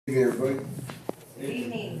Good evening, everybody. Good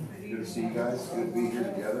evening. Good to see you guys. Good to be here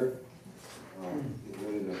together. Get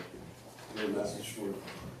ready to hear a message for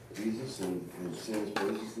Jesus and sing his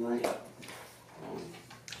praises tonight.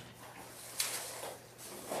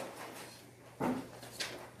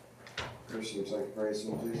 Chris, would you like to pray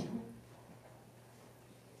some, please?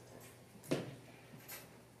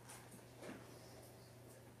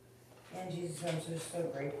 And Jesus, I'm just so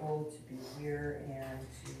grateful to be here and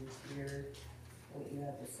to hear what you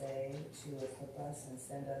have to say, to equip us and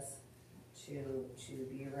send us to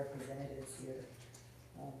be your representatives here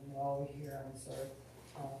while we're here on this earth.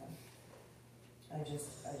 I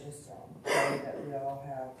just pray that we all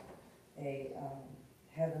have a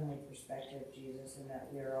heavenly perspective, Jesus, and that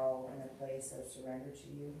we are all in a place of surrender to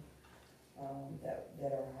you,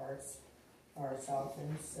 that our hearts are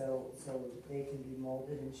softened so they can be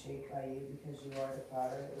molded and shaped by you, because you are the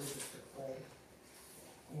potter that we just the clay.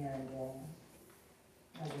 And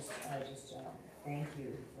I just thank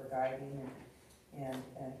you for guiding and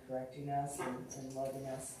correcting us and loving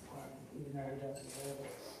us, even though we don't deserve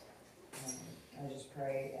it. I just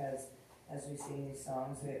pray as we sing these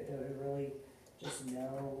songs that we really just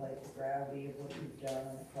know like the gravity of what you've done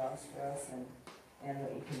on the cross for us, and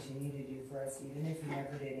what you continue to do for us, even if you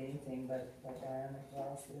never did anything but die on the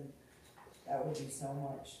cross, then that would be so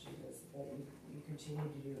much, Jesus, that you continue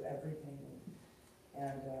to do everything.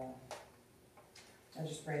 And I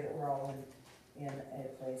just pray that we're all in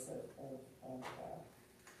a place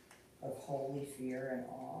of holy fear and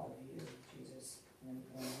awe of you, Jesus, and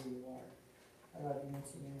who you are. I love you,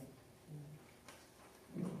 it's in your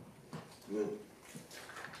name. Amen.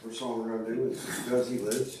 First song we're going to do is Because He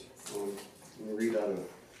Lives. I'm going to read out of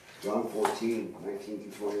John 14,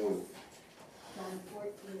 19 through 21. John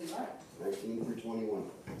 14, what? 19 through 21.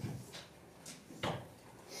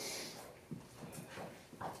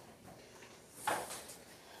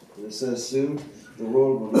 And it says, "Soon the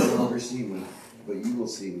world will no longer see me, but you will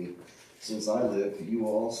see me. Since I live, you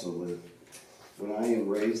will also live. When I am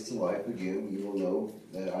raised to life again, you will know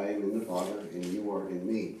that I am in the Father, and you are in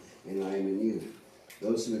me, and I am in you.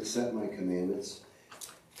 Those who accept my commandments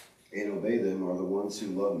and obey them are the ones who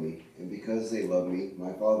love me. And because they love me,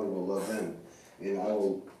 my Father will love them, and I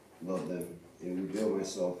will love them, and reveal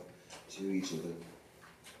myself to each of them."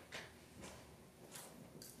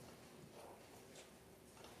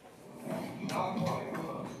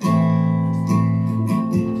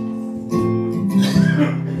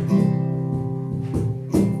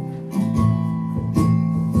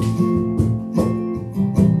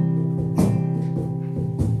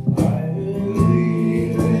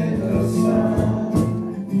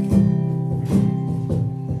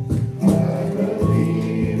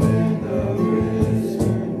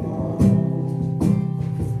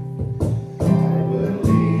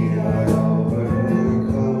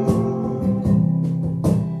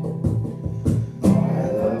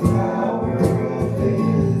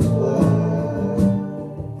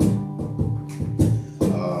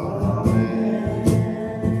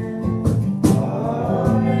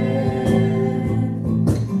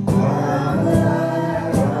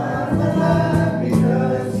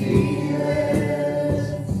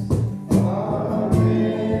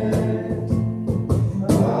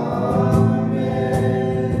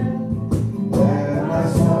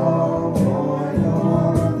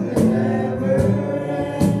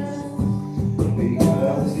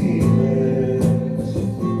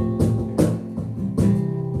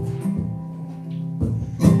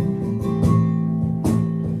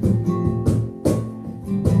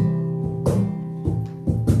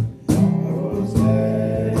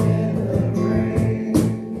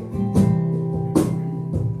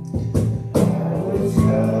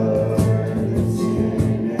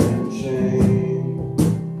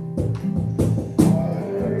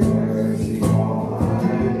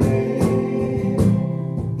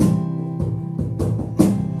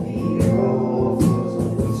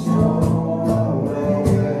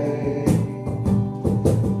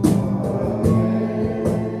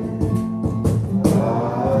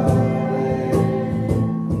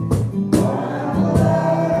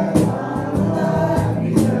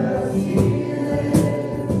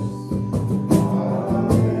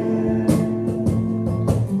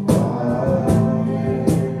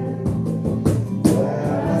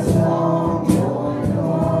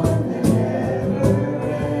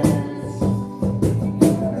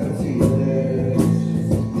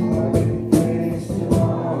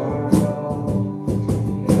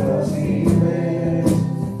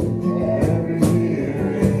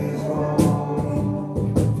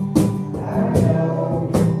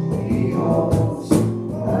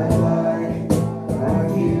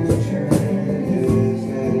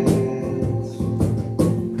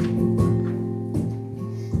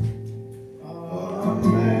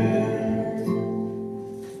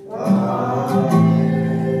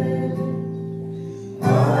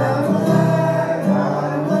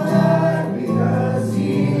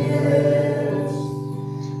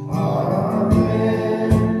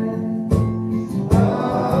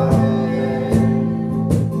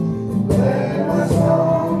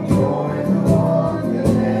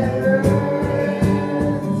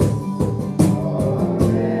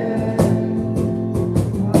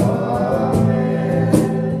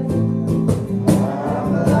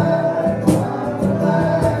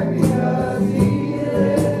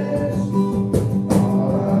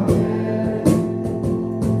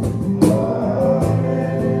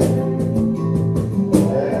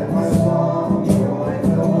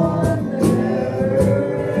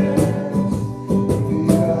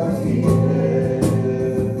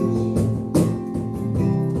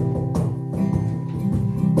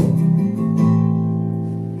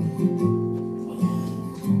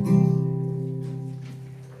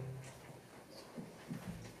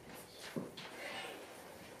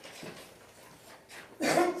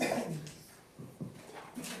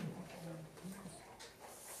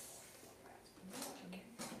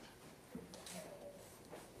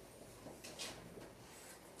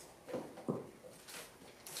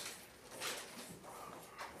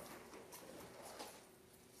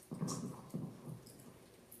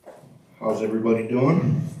 How's everybody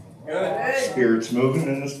doing? Good. Spirits moving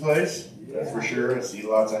in this place, that's for sure. I see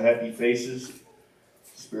lots of happy faces.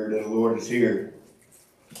 Spirit of the Lord is here.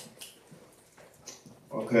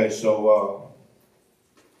 Okay, so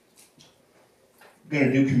I'm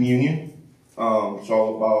gonna do communion. It's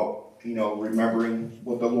all about, remembering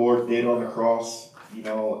what the Lord did on the cross,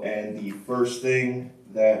 and the first thing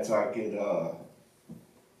that I could,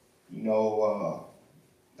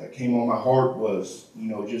 that came on my heart was,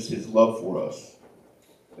 just his love for us.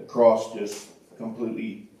 The cross just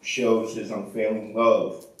completely shows his unfailing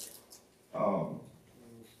love.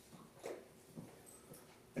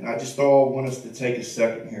 And I just want us to take a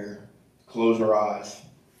second here, close our eyes.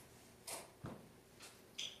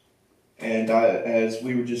 And as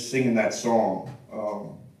we were just singing that song,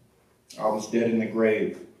 I was dead in the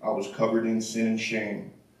grave. I was covered in sin and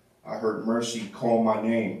shame. I heard mercy call my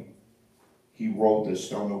name. He rolled the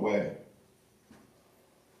stone away.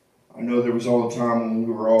 I know there was all a time when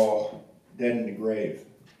we were all dead in the grave.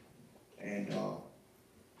 And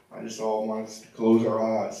I just want us to close our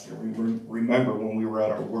eyes and remember when we were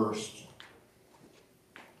at our worst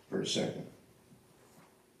for a second.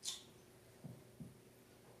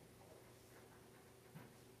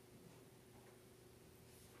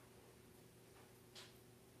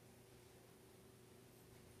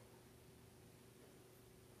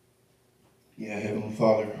 Yeah, Heavenly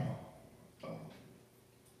Father,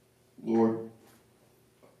 Lord,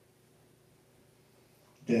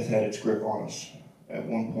 death had its grip on us at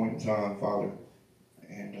one point in time, Father,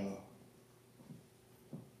 and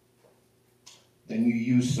then you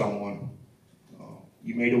used someone.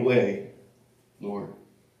 You made a way, Lord,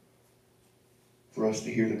 for us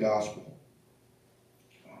to hear the gospel.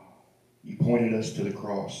 You pointed us to the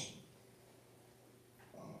cross.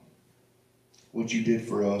 What you did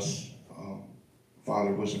for us,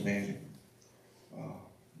 Father, was amazing.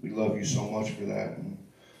 We love you so much for that. And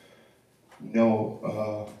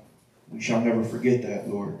we shall never forget that,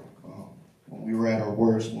 Lord. When we were at our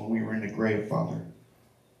worst, when we were in the grave, Father,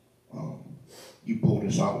 you pulled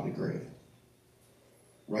us out of the grave,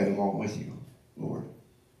 right along with you, Lord.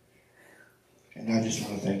 And I just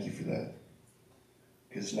want to thank you for that.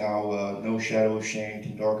 Because now no shadow of shame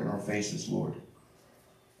can darken our faces, Lord,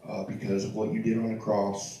 because of what you did on the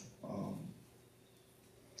cross.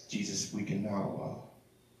 Jesus, we can now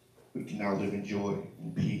live in joy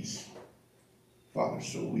and peace, Father.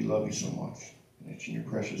 So we love you so much, and it's in your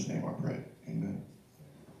precious name I pray. Amen.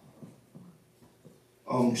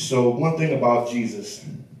 So one thing about Jesus,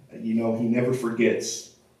 he never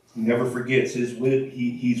forgets. He never forgets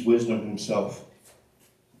he's wisdom himself.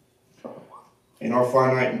 In our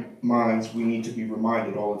finite minds, we need to be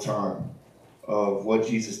reminded all the time of what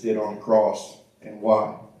Jesus did on the cross and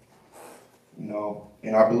why.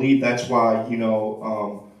 And I believe that's why,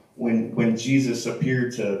 when Jesus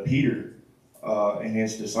appeared to Peter and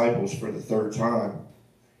his disciples for the third time,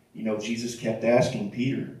 Jesus kept asking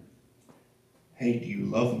Peter, hey, do you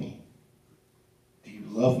love me? Do you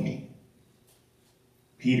love me?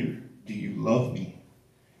 Peter, do you love me?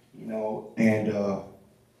 And a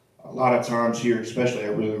lot of times here, especially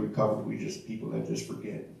at Really Recovered, we just people that just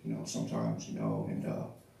forget, sometimes, and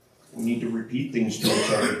we need to repeat things to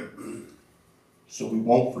each other so we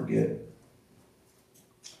won't forget.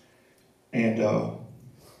 And,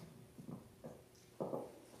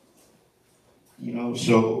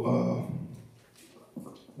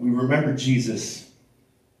 we remember Jesus,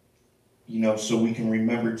 so we can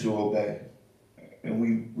remember to obey. And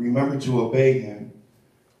we remember to obey him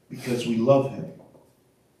because we love him.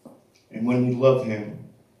 And when we love him,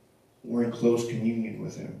 we're in close communion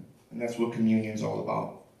with him. And that's what communion is all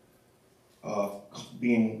about.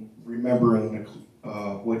 Remembering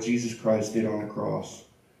what Jesus Christ did on the cross.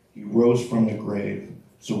 He rose from the grave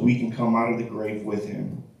so we can come out of the grave with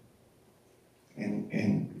him.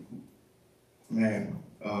 And man,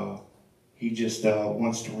 he just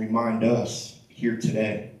wants to remind us here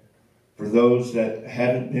today, for those that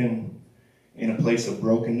haven't been in a place of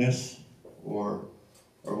brokenness or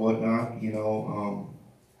whatnot, he's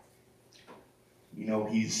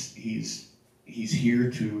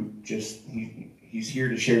here to he's here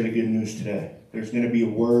to share the good news today. There's going to be a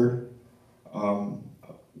word,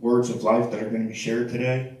 words of life that are going to be shared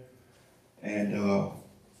today, and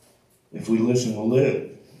if we listen, we'll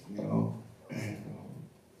live. And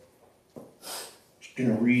just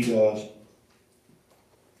going to read out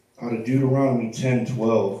of Deuteronomy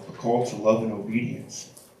 10:12, a call to love and obedience.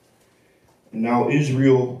 And now,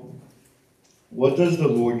 Israel, what does the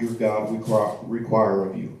Lord your God require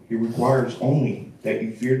of you? He requires only that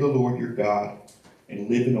you fear the Lord your God and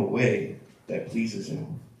live in a way that pleases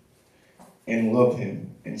him, and love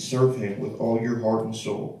him and serve him with all your heart and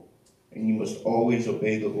soul. And you must always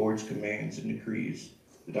obey the Lord's commands and decrees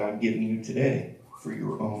that I am giving you today for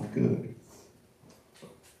your own good.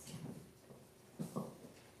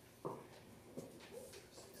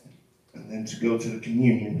 And then to go to the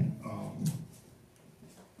communion,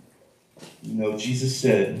 Jesus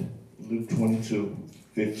said, Luke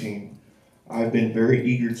 22:15, I've been very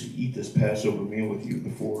eager to eat this Passover meal with you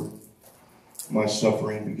before my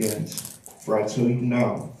suffering begins. For I tell you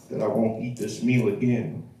now that I won't eat this meal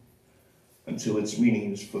again until its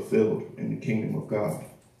meaning is fulfilled in the kingdom of God.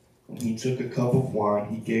 When he took a cup of wine,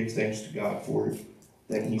 he gave thanks to God for it.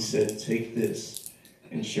 Then he said, take this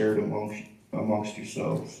and share it amongst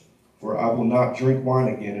yourselves. For I will not drink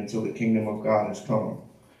wine again until the kingdom of God has come.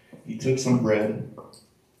 He took some bread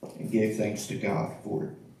and gave thanks to God for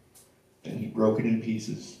it. Then he broke it in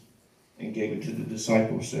pieces and gave it to the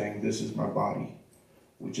disciples, saying, this is my body,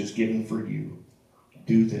 which is given for you.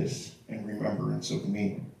 Do this in remembrance of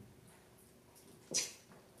me.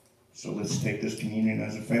 So let's take this communion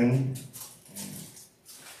as a family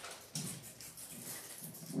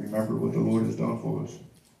and remember what the Lord has done for us.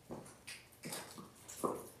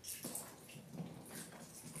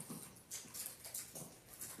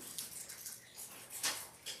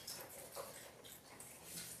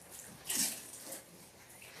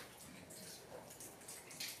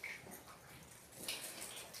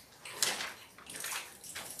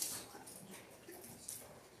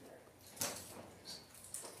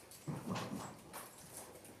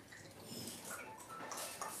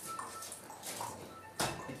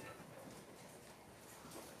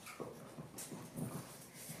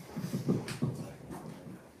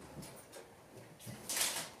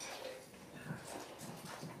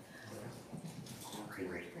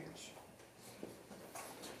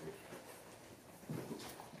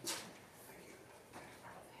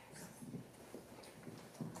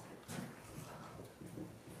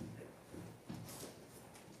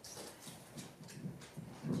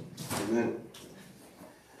 Amen.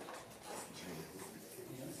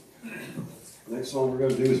 Next song we're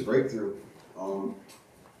going to do is Breakthrough. And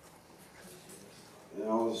when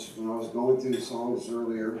I was going through the songs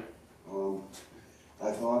earlier, I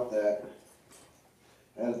had a thought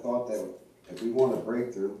that if we want a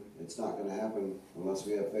breakthrough, it's not going to happen unless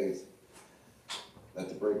we have faith that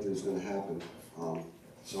the breakthrough is going to happen.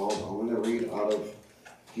 So I'm going to read out of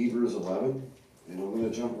Hebrews 11, and I'm going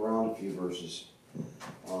to jump around a few verses.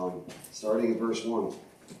 Starting in verse 1.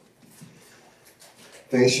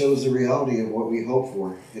 Faith shows the reality of what we hope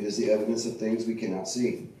for. It is the evidence of things we cannot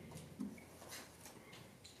see.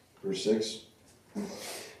 Verse 6.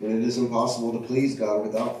 And it is impossible to please God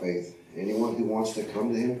without faith. Anyone who wants to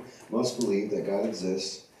come to him must believe that God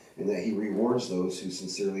exists and that he rewards those who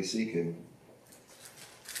sincerely seek him.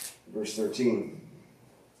 Verse 13.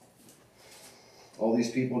 All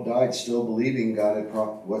these people died still believing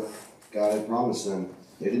what God had promised them.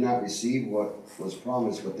 They did not receive what was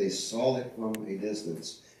promised, but they saw it from a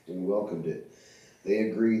distance and welcomed it.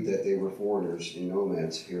 They agreed that they were foreigners and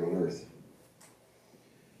nomads here on earth.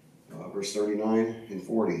 Verse 39 and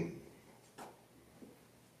 40.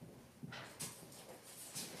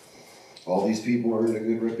 All these people earned a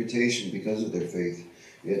good reputation because of their faith,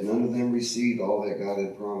 yet none of them received all that God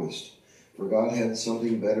had promised. For God had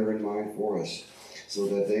something better in mind for us, so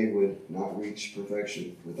that they would not reach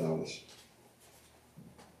perfection without us.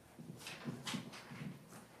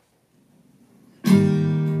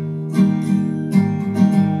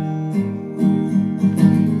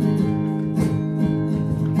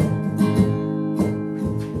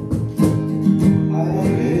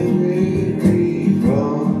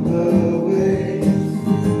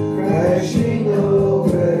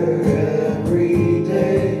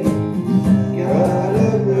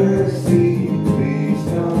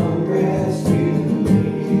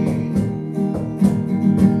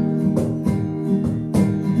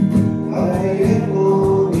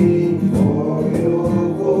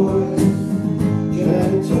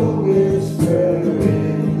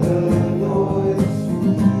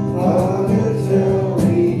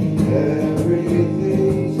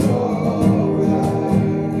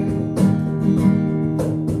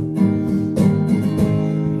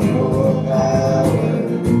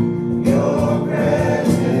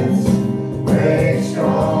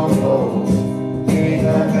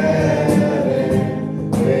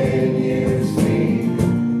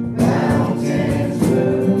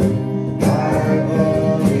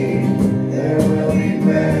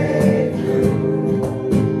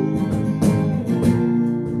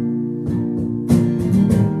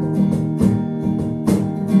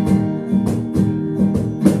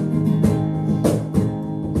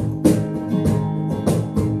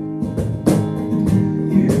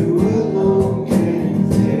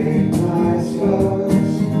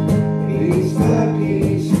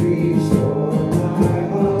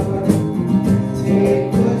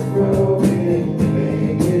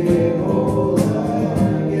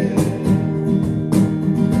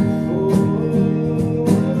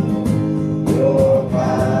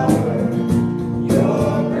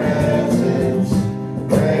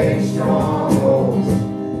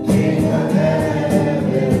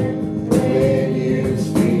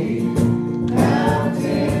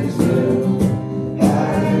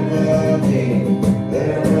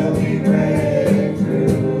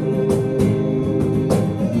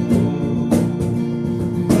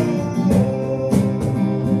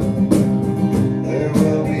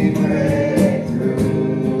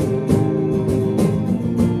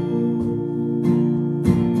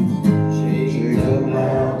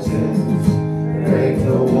 break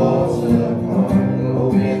the walls apart,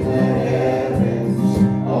 open the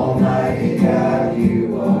heavens. Almighty God,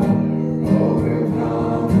 you are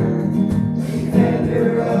overcomer,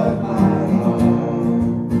 defender of my heart.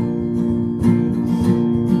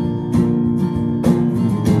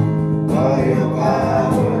 By your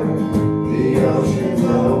power, the oceans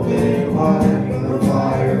open wide, the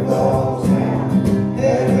fire falls down,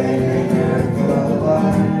 heaven and earth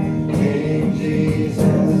collide. King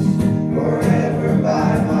Jesus, forever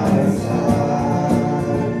by my side.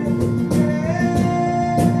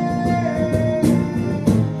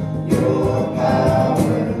 Your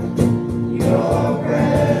power, your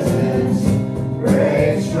presence,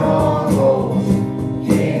 break strongholds.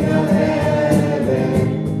 King of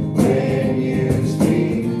heaven, when you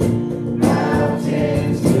speak,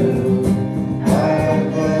 mountains move. I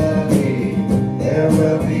believe there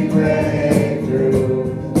will be breakthrough.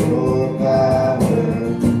 Your power,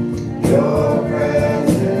 your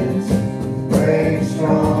presence, break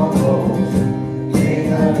strongholds. King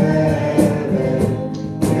of heaven,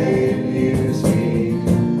 when you speak,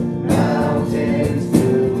 mountains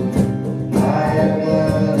move. I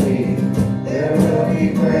believe there will be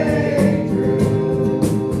breakthrough.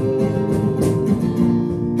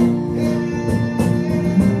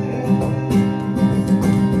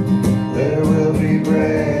 There will be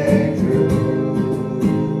breakthrough.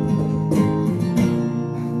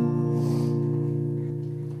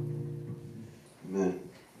 Amen.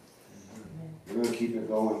 We're going to keep it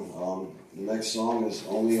going. The next song is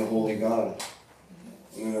Only a Holy God.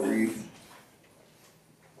 I'm going to read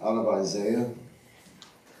out of Isaiah,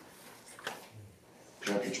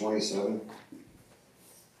 chapter 27,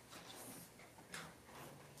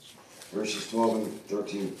 verses 12 and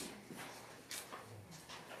 13.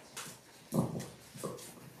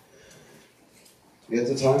 Yet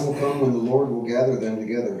the time will come when the Lord will gather them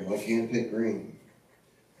together like hand-picked grain.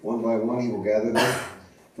 One by one he will gather them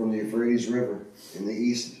from the Euphrates River in the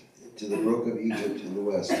east to the brook of Egypt in the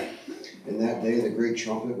west. In that day the great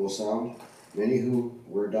trumpet will sound. Many who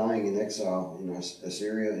were dying in exile in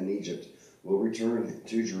Assyria and Egypt will return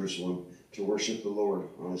to Jerusalem to worship the Lord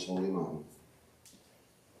on his holy mountain.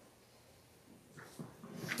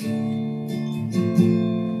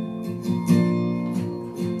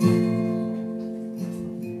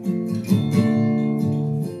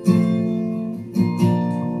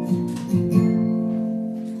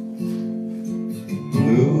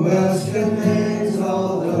 Who else commands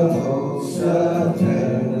all the hosts of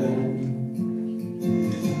heaven?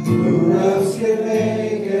 Who else can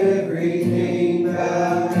make everything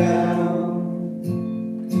bow down?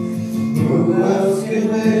 Who else can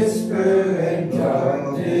whisper and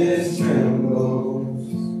darkness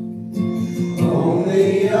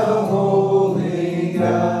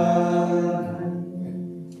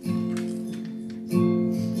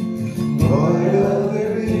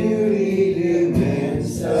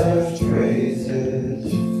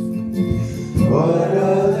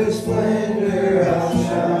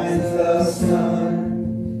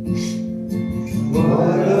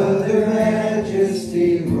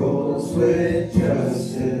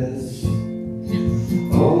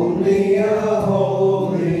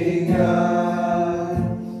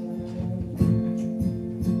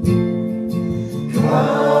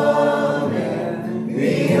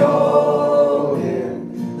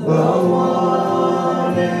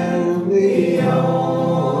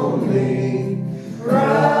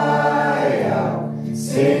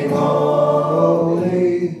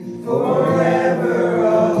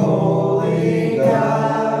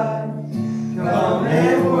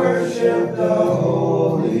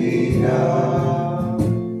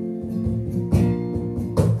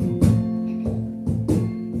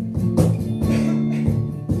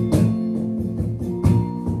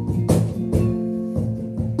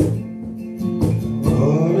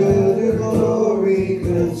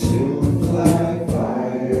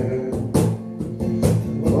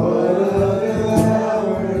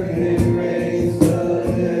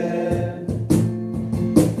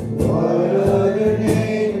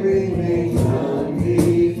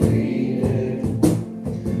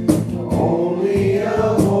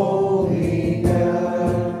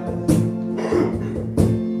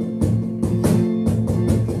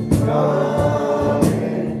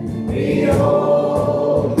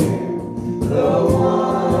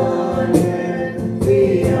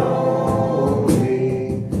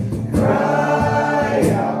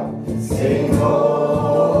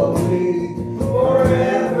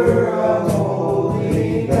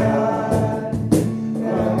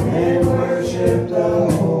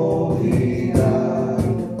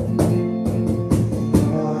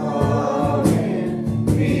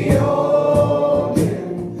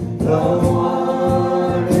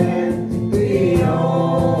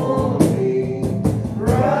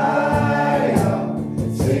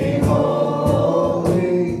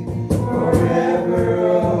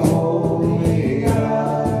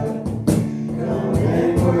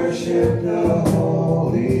worship the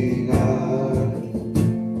Holy God.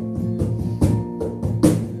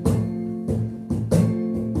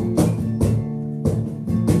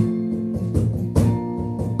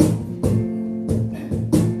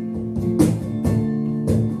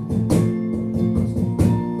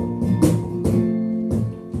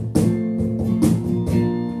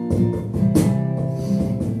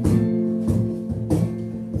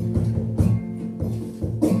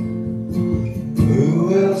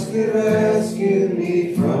 Who else could rescue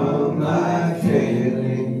me from my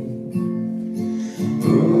failing?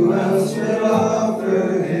 Who else would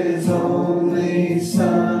offer his only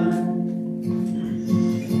son?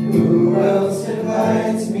 Who else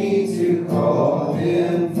invites me to call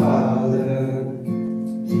him Father?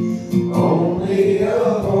 Only a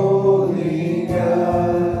holy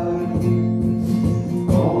God.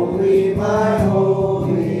 Only my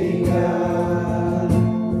holy God.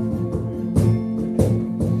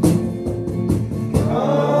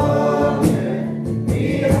 Come and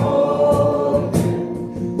behold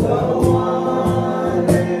him, the one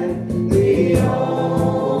and the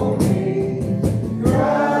only.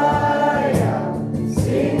 Cry out,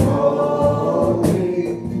 sing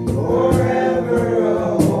holy, forever a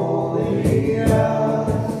holy God.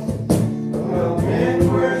 Come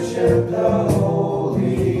and worship the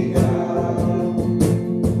holy God.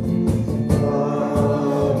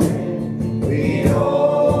 Come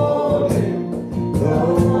and behold him, the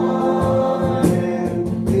one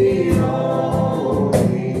and the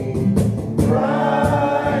only.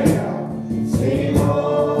 Cry out, sing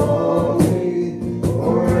holy,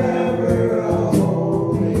 forever a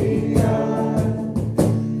holy God.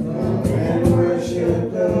 Come and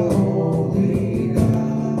worship the holy God. Come and worship the holy God.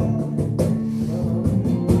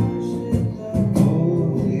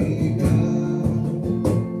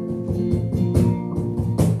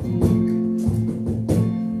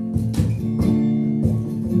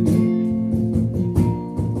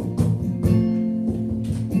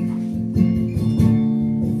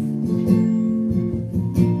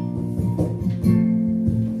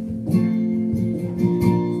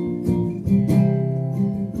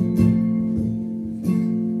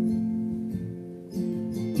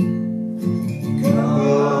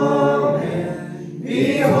 Come and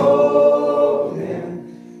behold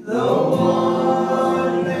him, the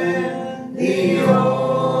one and the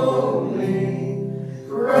only.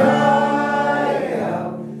 Cry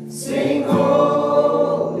out, sing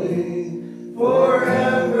holy,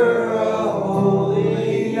 forever a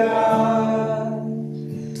holy God.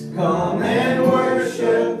 Come and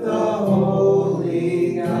worship the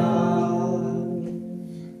holy God.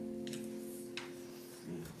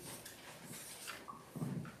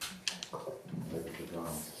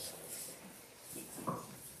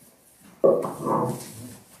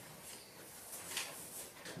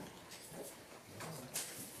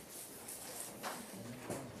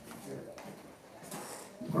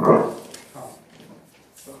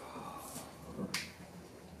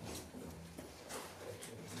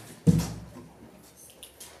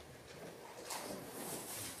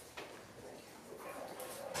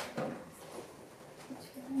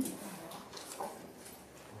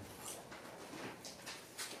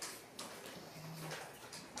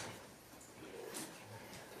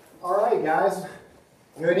 All right, guys.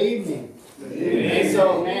 Good evening. And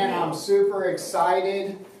so, man, I'm super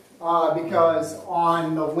excited because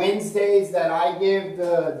on the Wednesdays that I give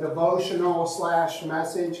the devotional /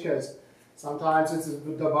 message, because sometimes it's a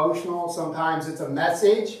devotional, sometimes it's a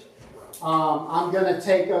message, I'm going to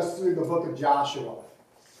take us through the book of Joshua.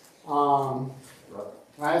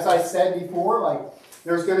 As I said before, like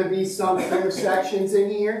there's going to be some intersections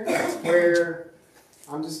in here where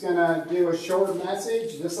I'm just going to do a short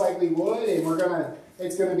message, just like we would, and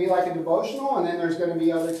it's going to be like a devotional, and then there's going to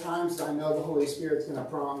be other times that I know the Holy Spirit's going to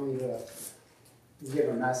prompt me to give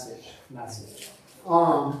a message.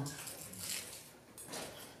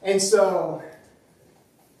 And so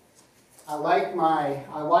I like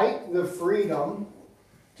the freedom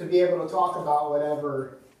to be able to talk about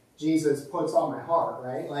whatever Jesus puts on my heart,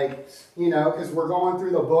 right? Like, because we're going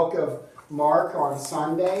through the book of Mark on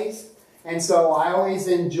Sundays. And so I always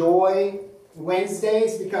enjoy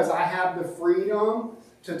Wednesdays because I have the freedom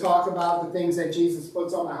to talk about the things that Jesus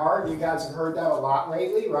puts on my heart. You guys have heard that a lot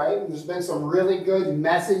lately, right? There's been some really good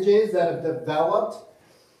messages that have developed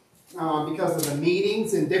because of the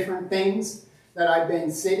meetings and different things that I've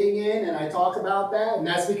been sitting in, and I talk about that. And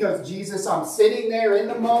that's because Jesus, I'm sitting there in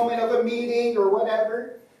the moment of a meeting or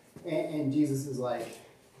whatever, and Jesus is like,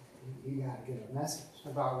 you got to get a message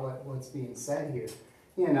about what's being said here.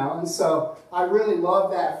 And so I really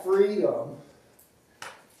love that freedom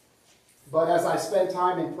But as I spend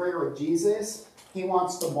time in prayer with Jesus, he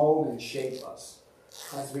wants to mold and shape us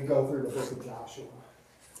as we go through the book of Joshua.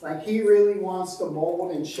 Like, he really wants to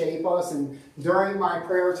mold and shape us. And during my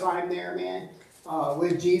prayer time there, man,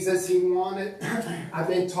 with Jesus, he wanted, I've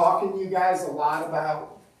been talking to you guys a lot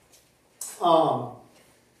about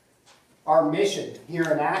our mission here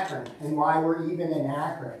in Akron and why we're even in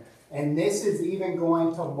Akron. And this is even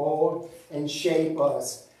going to mold and shape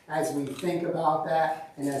us as we think about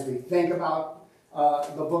that and as we think about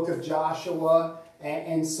the book of Joshua.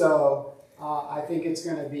 And so I think it's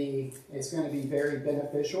going to be very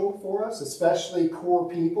beneficial for us, especially core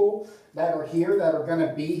people that are here, that are going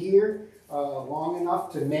to be here long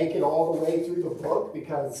enough to make it all the way through the book,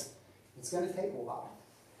 because it's going to take a while.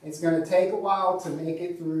 It's going to take a while to make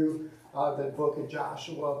it through the book of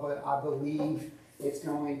Joshua, but I believe it's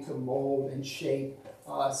going to mold and shape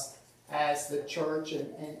us as the church.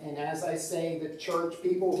 And as I say, the church,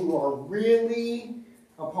 people who are really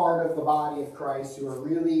a part of the body of Christ, who are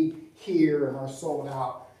really here and are sold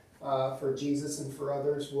out for Jesus and for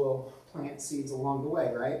others, will plant seeds along the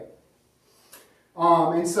way, right?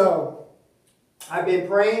 And so I've been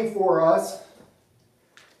praying for us,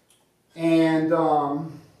 and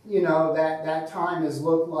you know, that time has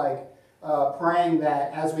looked like praying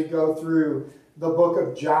that as we go through the book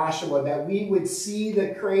of Joshua, that we would see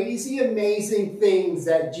the crazy, amazing things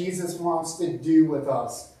that Jesus wants to do with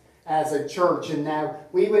us as a church, and that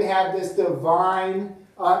we would have this divine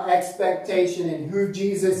expectation in who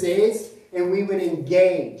Jesus is, and we would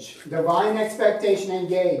engage, divine expectation,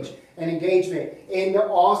 engagement in the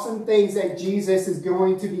awesome things that Jesus is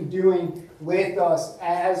going to be doing with us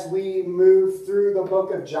as we move through the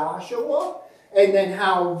book of Joshua. And then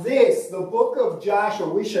how the book of Joshua,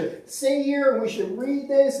 we should sit here and we should read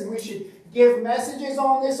this and we should give messages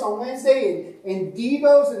on this on Wednesday and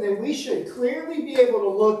Devos, and then we should clearly be able to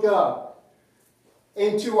look up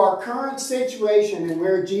into our current situation and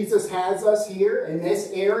where Jesus has us here in this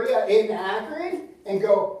area in Akron and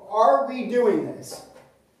go, are we doing this?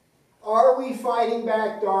 Are we fighting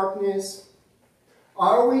back darkness?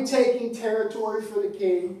 Are we taking territory for the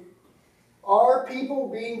King? Are people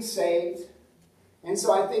being saved? And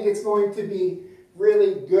so I think it's going to be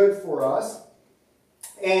really good for us.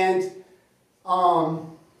 And I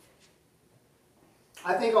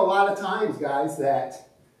think a lot of times, guys, that,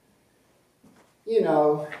 you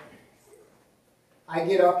know, I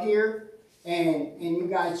get up here and you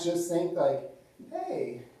guys just think like,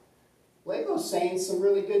 hey, Lego's saying some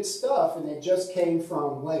really good stuff, and it just came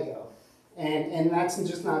from Lego. And that's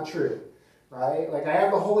just not true, right? Like, I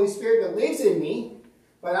have the Holy Spirit that lives in me,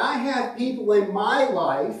 but I have people in my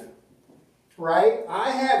life, right?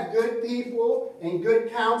 I have good people and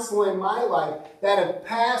good counsel in my life that have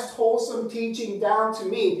passed wholesome teaching down to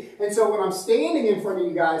me. And so when I'm standing in front of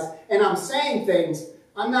you guys and I'm saying things,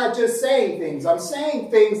 I'm not just saying things. I'm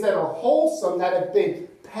saying things that are wholesome, that have been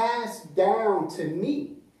passed down to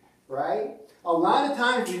me, right? A lot of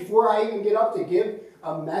times before I even get up to give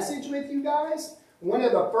a message with you guys, one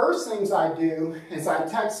of the first things I do is I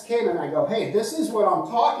text Ken and I go, hey, this is what I'm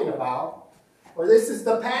talking about, or this is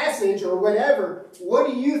the passage, or whatever. What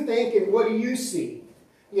do you think and what do you see?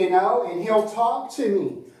 You know, and he'll talk to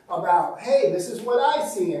me about, hey, this is what I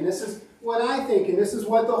see, and this is what I think, and this is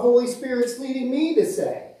what the Holy Spirit's leading me to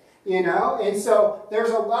say. You know, and so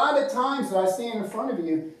there's a lot of times that I stand in front of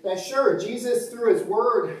you that, sure, Jesus through his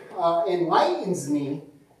word enlightens me,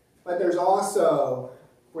 but there's also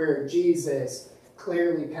where Jesus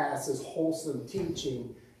clearly passes wholesome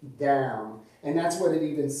teaching down. And that's what it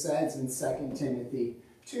even says in 2 Timothy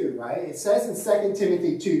 2, right? It says in 2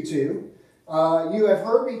 Timothy 2:2, you have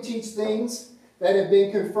heard me teach things that have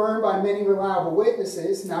been confirmed by many reliable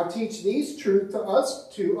witnesses. Now teach these truths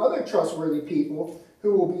to other trustworthy people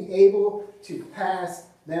who will be able to pass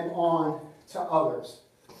them on to others.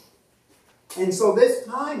 And so this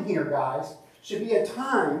time here, guys, should be a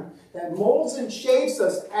time that molds and shapes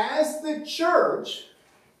us as the church.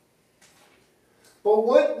 But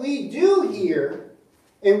what we do here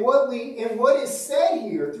and what is said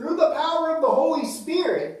here through the power of the Holy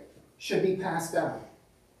Spirit should be passed down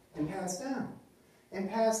and passed down and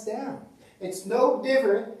passed down. It's no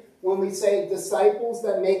different when we say disciples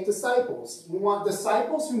that make disciples. We want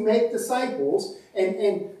disciples who make disciples.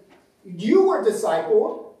 And you were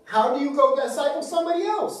discipled. How do you go disciple somebody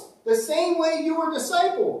else? The same way you were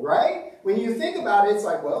discipled, right? When you think about it, it's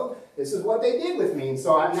like, well, this is what they did with me. And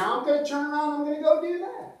so now I'm going to turn around and I'm going to go do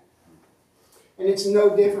that. And it's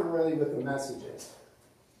no different really with the messages.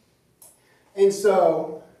 And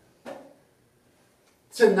so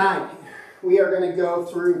tonight we are going to go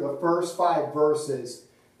through the first 5 verses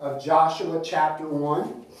of Joshua chapter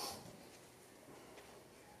 1.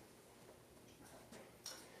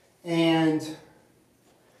 And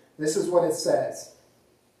this is what it says.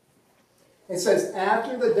 It says,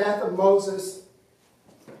 after the death of Moses,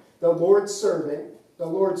 the Lord's servant, the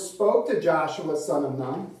Lord spoke to Joshua, son of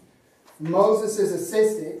Nun, Moses'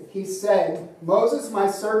 assistant. He said, Moses, my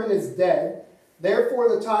servant, is dead. Therefore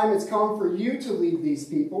the time has come for you to lead these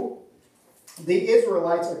people, the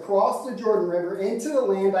Israelites, across the Jordan River into the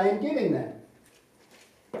land I am giving them.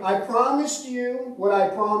 I promised you what I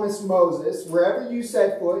promised Moses. Wherever you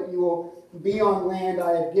set foot, you will be on land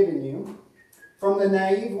I have given you. From the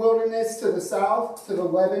Negev wilderness to the south, to the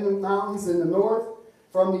Lebanon mountains in the north,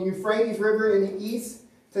 from the Euphrates River in the east,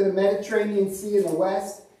 to the Mediterranean Sea in the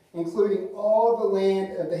west, including all the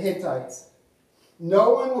land of the Hittites.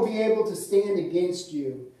 No one will be able to stand against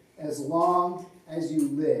you as long as you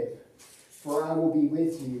live, for I will be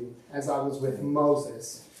with you as I was with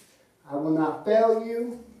Moses. I will not fail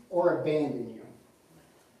you or abandon you.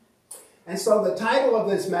 And so the title of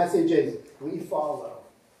this message is We Follow.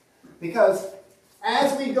 Because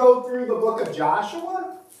as we go through the book of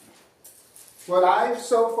Joshua, what I've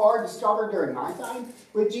so far discovered during my time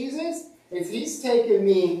with Jesus is he's taken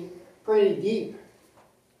me pretty deep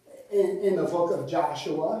in the book of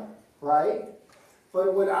Joshua, right?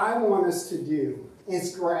 But what I want us to do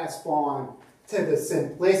is grasp on to the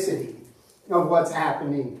simplicity of what's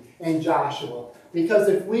happening in Joshua. Because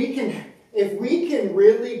if we can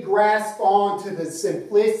really grasp on to the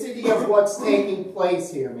simplicity of what's taking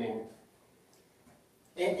place here, man,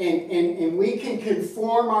 and we can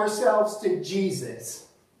conform ourselves to Jesus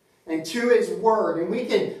and to His Word, and we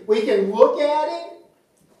can look at it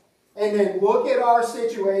and then look at our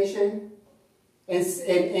situation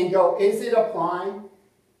and go, is it applying?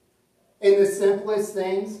 In the simplest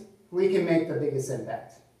things, we can make the biggest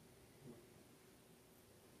impact.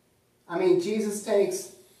 I mean, Jesus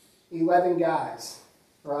takes 11 guys,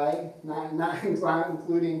 right? Not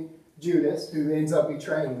including Judas, who ends up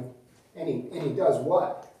betraying him. And he does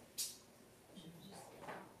what?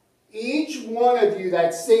 Each one of you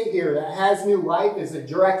that sit here that has new life is a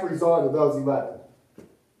direct result of those 11.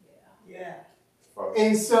 Yeah.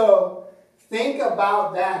 And so think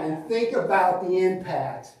about that and think about the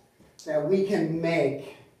impact that we can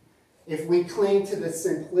make if we cling to the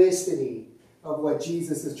simplicity of what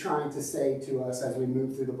Jesus is trying to say to us as we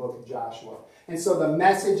move through the book of Joshua. And so the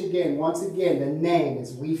message again, once again, the name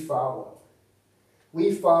is We Follow.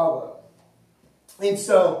 We follow. And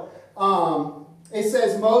so it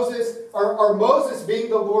says Moses, or Moses being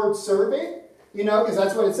the Lord's servant, you know, because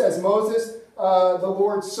that's what it says. Moses, the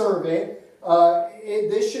Lord's servant.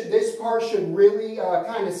 This part should really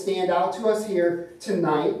kind of stand out to us here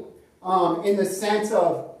tonight in the sense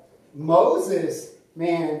of Moses,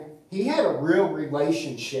 man, he had a real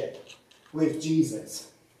relationship with Jesus.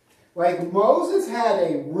 Like Moses had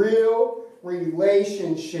a real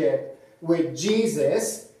relationship with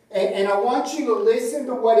Jesus. And I want you to listen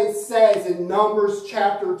to what it says in Numbers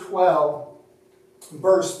chapter 12,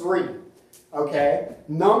 verse 3. Okay?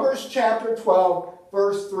 Numbers chapter 12,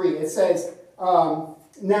 verse 3. It says,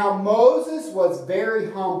 now Moses was very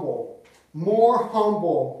humble, more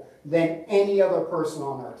humble than any other person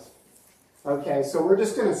on earth. Okay, so we're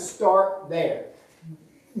just going to start there.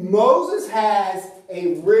 Moses has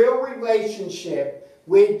a real relationship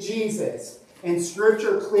with Jesus. And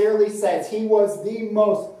Scripture clearly says he was the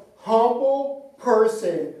most humble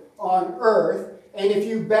person on earth. And if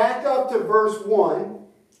you back up to verse 1,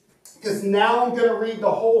 because now I'm going to read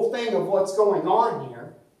the whole thing of what's going on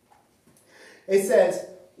here. It says,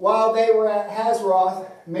 while they were at Hazeroth,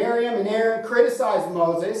 Miriam and Aaron criticized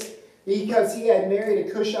Moses because he had married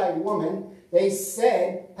a Cushite woman. They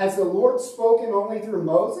said, has the Lord spoken only through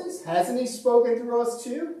Moses? Hasn't he spoken through us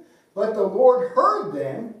too? But the Lord heard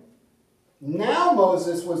them. Now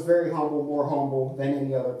Moses was very humble, more humble than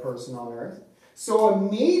any other person on earth. So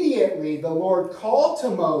immediately the Lord called to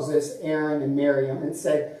Moses, Aaron, and Miriam and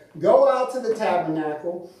said, go out to the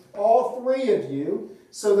tabernacle, all three of you.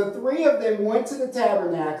 So the three of them went to the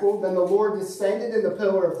tabernacle. Then the Lord descended in the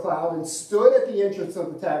pillar of cloud and stood at the entrance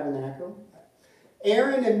of the tabernacle.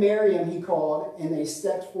 Aaron and Miriam he called, and they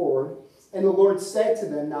stepped forward. And the Lord said to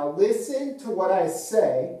them, now listen to what I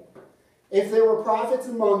say. If there were prophets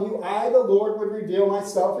among you, I, the Lord, would reveal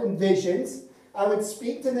myself in visions. I would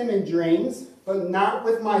speak to them in dreams, but not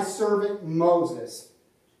with my servant Moses.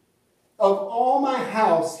 Of all my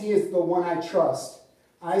house, he is the one I trust.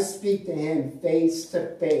 I speak to him face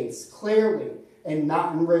to face, clearly, and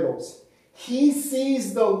not in riddles. He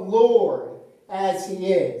sees the Lord as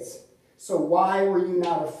he is. So why were you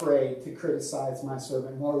not afraid to criticize my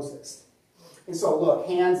servant Moses? And so look,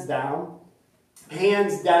 hands down,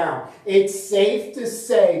 Hands down. It's safe to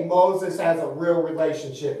say Moses has a real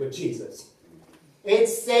relationship with Jesus.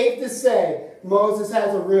 It's safe to say Moses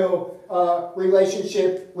has a real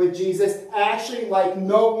relationship with Jesus, actually like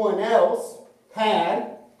no one else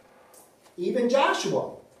had, even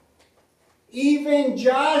Joshua. Even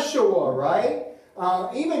Joshua, right?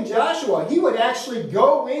 Even Joshua, he would actually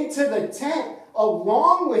go into the tent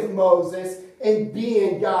along with Moses and be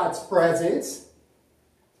in God's presence.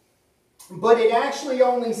 But it actually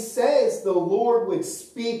only says the Lord would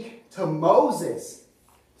speak to Moses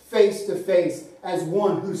face to face as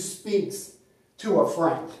one who speaks to a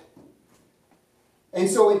friend. And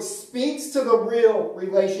so it speaks to the real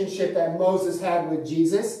relationship that Moses had with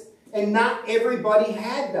Jesus. And not everybody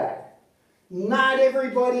had that. Not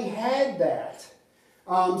everybody had that.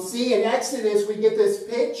 See, in Exodus, we get this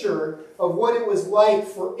picture of what it was like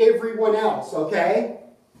for everyone else, okay?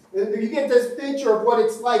 You get this picture of what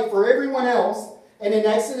it's like for everyone else. And in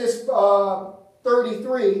Exodus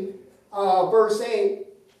 33, verse 8,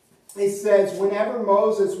 it says, whenever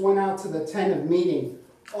Moses went out to the tent of meeting,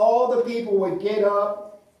 all the people would get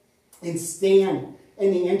up and stand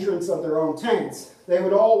in the entrance of their own tents. They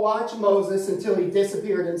would all watch Moses until he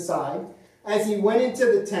disappeared inside. As he went into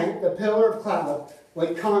the tent, the pillar of cloud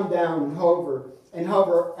would come down and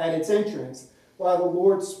hover at its entrance, while the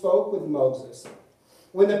Lord spoke with Moses.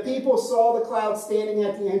 When the people saw the cloud standing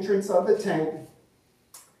at the entrance of the tent,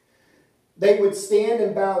 they would stand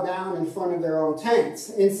and bow down in front of their own tents.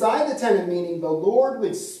 Inside the tent of meeting, the Lord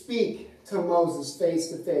would speak to Moses face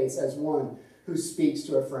to face as one who speaks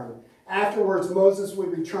to a friend. Afterwards, Moses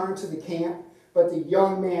would return to the camp, but the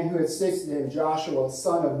young man who assisted him, Joshua,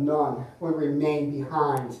 son of Nun, would remain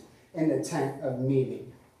behind in the tent of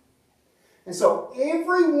meeting. And so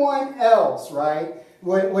everyone else, right,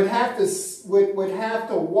 would have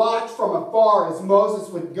to watch from afar as Moses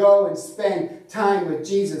would go and spend time with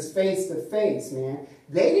Jesus face to face, man.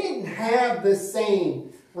 They didn't have the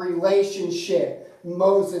same relationship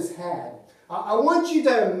Moses had. I want you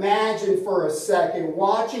to imagine for a second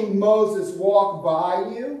watching Moses walk by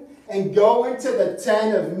you and go into the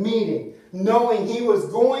tent of meeting, knowing he was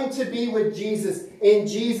going to be with Jesus in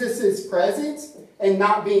Jesus' presence and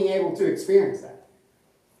not being able to experience that.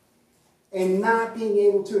 And not being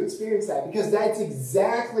able to experience that, because that's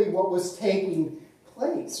exactly what was taking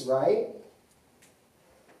place, right?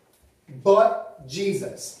 But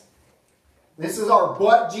Jesus. This is our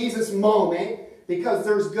but Jesus moment, because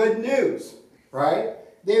there's good news, right?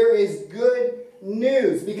 There is good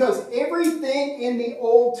news, because everything in the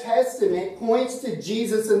Old Testament points to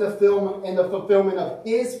Jesus in the fulfillment of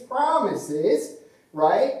his promises,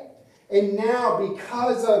 right? And now,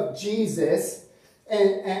 because of Jesus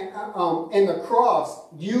and the cross,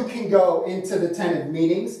 you can go into the tent of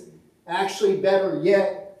meetings. Actually, better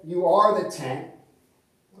yet, you are the tent,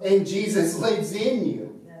 and Jesus lives in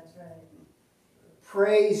you. That's right.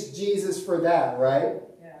 Praise Jesus for that, right?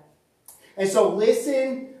 Yeah. And so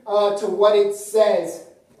listen to what it says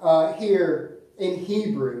here in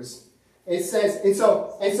Hebrews. It says, and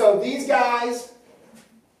so these guys,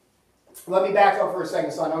 let me back up for a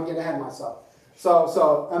second so I don't get ahead of myself.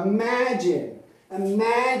 So imagine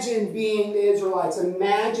being the Israelites.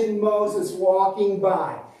 Imagine Moses walking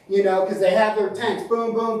by, because they have their tents,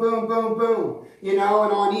 boom, boom, boom, boom, boom, and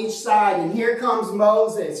on each side. And here comes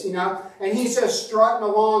Moses, and he's just strutting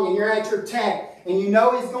along, and you're at your tent, and he's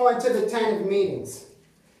going to the tent of meetings.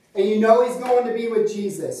 And he's going to be with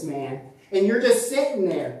Jesus, man. And you're just sitting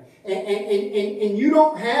there, and you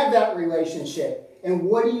don't have that relationship. And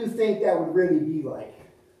what do you think that would really be like?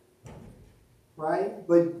 Right?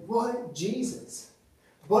 But Jesus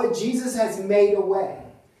has made a way.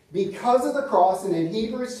 Because of the cross, and in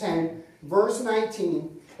Hebrews 10, verse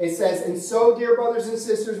 19, it says, and so, dear brothers and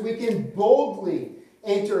sisters, we can boldly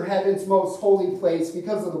enter heaven's most holy place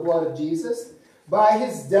because of the blood of Jesus. By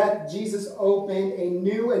his death, Jesus opened a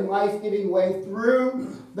new and life-giving way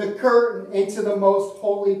through the curtain into the most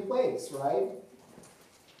holy place, right?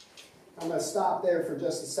 I'm going to stop there for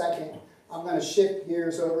just a second. I'm going to shift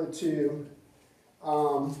gears over to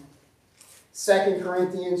 2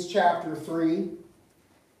 Corinthians chapter 3.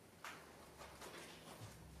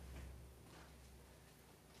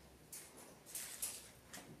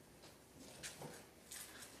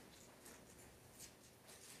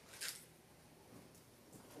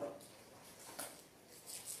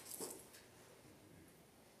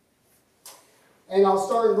 And I'll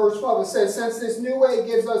start in verse 12. It says, since this new way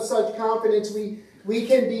gives us such confidence, we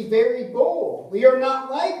can be very bold. We are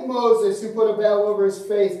not like Moses, who put a veil over his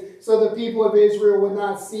face so the people of Israel would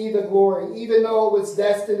not see the glory, even though it was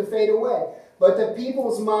destined to fade away. But the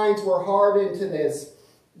people's minds were hardened to this.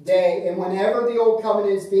 day, and whenever the Old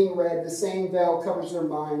Covenant is being read, the same veil covers their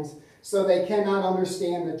minds, so they cannot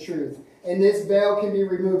understand the truth. And this veil can be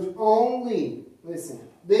removed only, listen,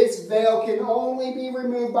 this veil can only be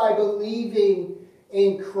removed by believing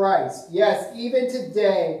in Christ. Yes, even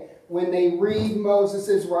today, when they read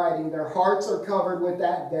Moses' writing, their hearts are covered with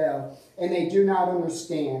that veil, and they do not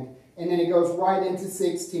understand. And then it goes right into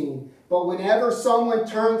 16. But whenever someone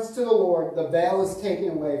turns to the Lord, the veil is taken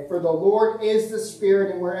away. For the Lord is the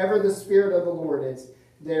Spirit, and wherever the Spirit of the Lord is,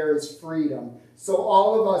 there is freedom. So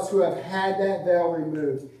all of us who have had that veil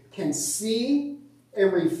removed can see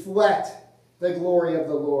and reflect the glory of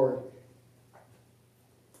the Lord.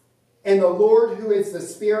 And the Lord, who is the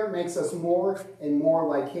Spirit, makes us more and more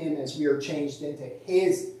like Him as we are changed into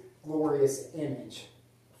His glorious image.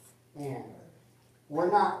 Man, we're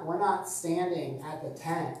not standing at the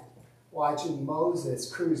tent watching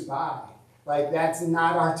Moses cruise by. Like, that's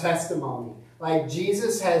not our testimony. Like,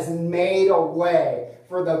 Jesus has made a way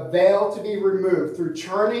for the veil to be removed through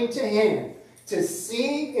turning to Him, to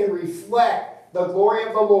see and reflect the glory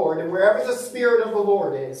of the Lord. And wherever the Spirit of the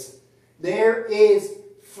Lord is, there is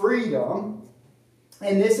freedom.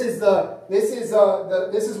 And this is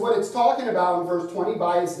what it's talking about in verse 20.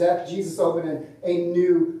 By His death, Jesus opened a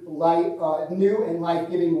new and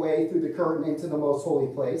life-giving way through the curtain into the most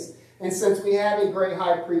holy place. And since we have a great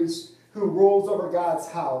high priest who rules over God's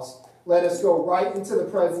house, let us go right into the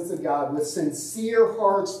presence of God with sincere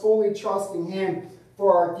hearts, fully trusting Him,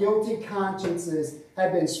 for our guilty consciences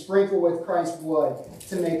have been sprinkled with Christ's blood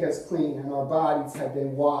to make us clean, and our bodies have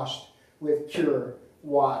been washed with pure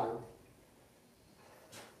water.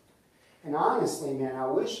 And honestly, man, I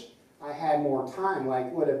wish I had more time.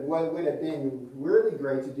 Like, what would have been really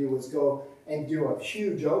great to do was go and do a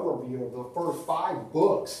huge overview of the first 5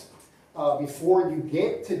 books before you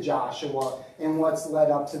get to Joshua and what's led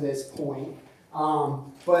up to this point.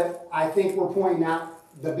 But I think we're pointing out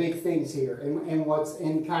the big things here and what's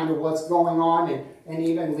in kind of what's going on and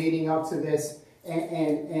even leading up to this.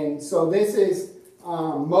 And so this is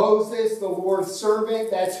Moses, the Lord's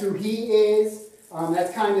servant. That's who he is.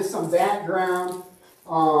 That's kind of some background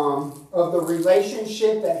of the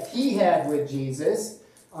relationship that he had with Jesus.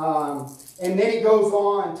 And then he goes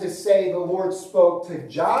on to say the Lord spoke to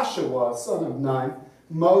Joshua, son of Nun,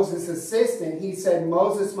 Moses' assistant. He said,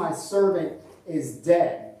 Moses, my servant, is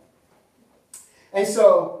dead. And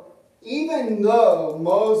so, even though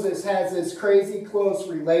Moses has this crazy close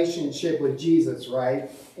relationship with Jesus, right?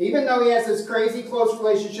 Even though he has this crazy close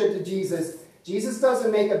relationship to Jesus, Jesus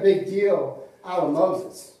doesn't make a big deal out of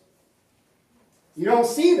Moses. You don't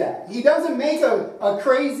see that. He doesn't make a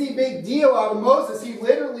crazy big deal out of Moses. He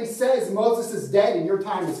literally says Moses is dead and your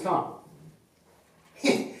time has come.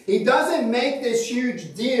 He doesn't make this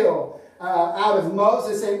huge deal out of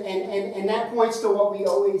Moses, and that points to what we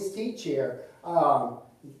always teach here.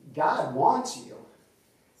 God wants you.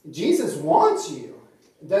 Jesus wants you.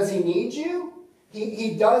 Does he need you?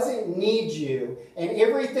 He doesn't need you. And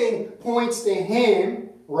everything points to him,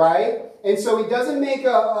 right? And so he doesn't make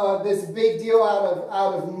this big deal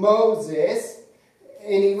out of Moses.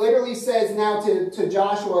 And he literally says now to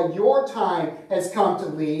Joshua, your time has come to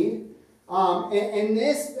lead.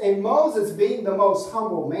 And Moses being the most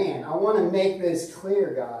humble man, I want to make this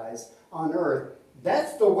clear, guys, on earth.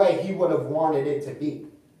 That's the way he would have wanted it to be.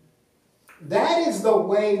 That is the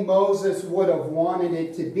way Moses would have wanted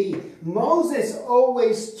it to be. Moses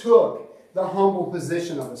always took the humble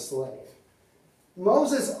position of a slave.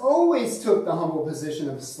 Moses always took the humble position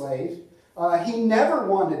of a slave. He never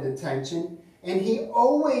wanted attention, and he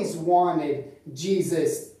always wanted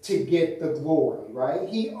Jesus to get the glory, right?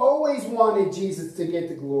 He always wanted Jesus to get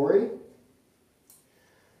the glory.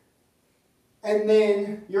 And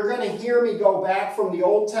then you're going to hear me go back from the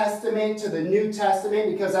Old Testament to the New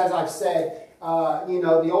Testament because, as I've said,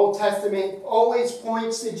 the Old Testament always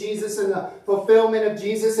points to Jesus and the fulfillment of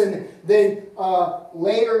Jesus. And then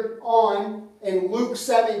later on in Luke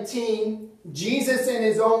 17, Jesus in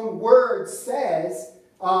his own words says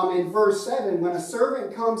in verse 7, when a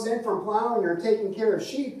servant comes in from plowing or taking care of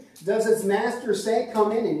sheep, does his master say,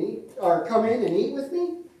 come in and eat with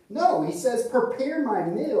me? No, he says, prepare my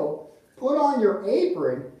meal. Put on your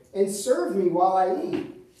apron and serve me while I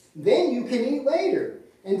eat. Then you can eat later.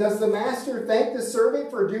 And does the master thank the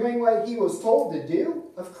servant for doing what he was told to do?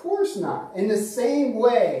 Of course not. In the same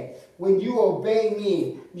way, when you obey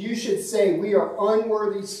me, you should say, we are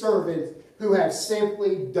unworthy servants who have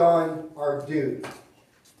simply done our duty.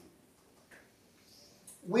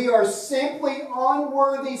 We are simply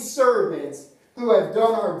unworthy servants who have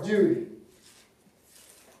done our duty.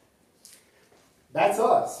 That's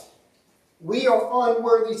us. We are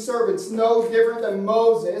unworthy servants, no different than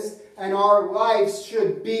Moses, and our lives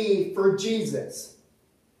should be for Jesus.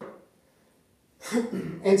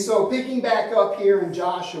 And so picking back up here in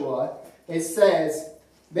Joshua, it says,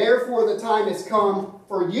 therefore the time has come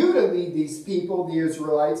for you to lead these people, the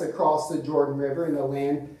Israelites, across the Jordan River in the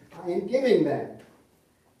land I am giving them.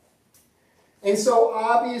 And so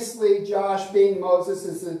obviously Joshua being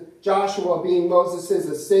Moses'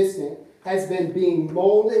 assistant has been being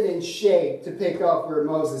molded and shaped to pick up where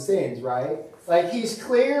Moses ends, right? Like he's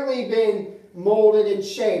clearly been molded and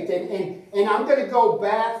shaped. And I'm going to go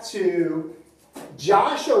back to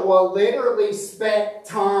Joshua literally spent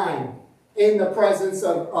time in the presence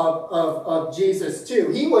of Jesus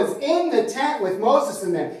too. He was in the tent with Moses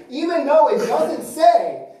and them, even though it doesn't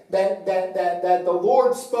say that the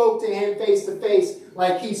Lord spoke to him face to face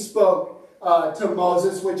like he spoke to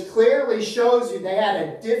Moses, which clearly shows you they had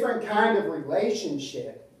a different kind of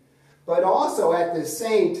relationship. But also at the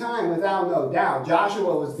same time, without no doubt,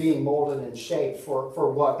 Joshua was being molded and shaped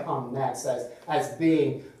for what comes next as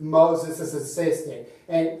being Moses' assistant.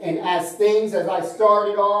 And as I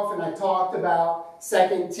started off and I talked about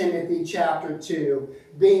 2 Timothy chapter 2,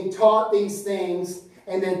 being taught these things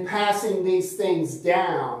and then passing these things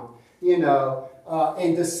down,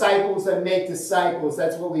 and disciples that make disciples.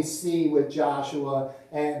 That's what we see with Joshua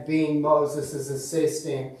and being Moses'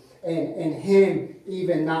 assistant. And him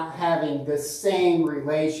even not having the same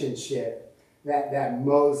relationship that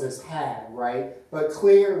Moses had, right? But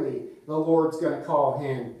clearly, the Lord's going to call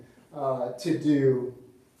him to do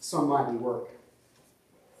some mighty work.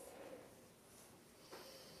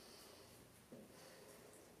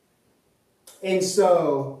 And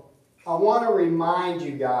so, I want to remind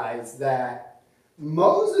you guys that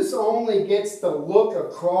Moses only gets to look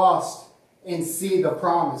across and see the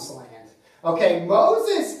promised land. Okay,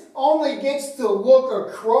 Moses only gets to look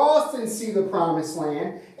across and see the promised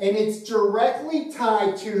land, and it's directly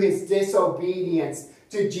tied to his disobedience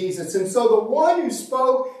to Jesus. And so the one who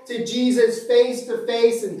spoke to Jesus face to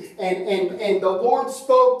face and the Lord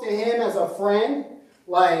spoke to him as a friend,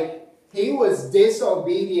 like he was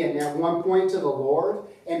disobedient at one point to the Lord,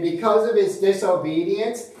 and because of his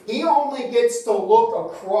disobedience, he only gets to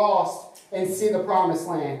look across and see the promised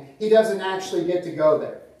land. He doesn't actually get to go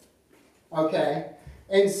there. Okay?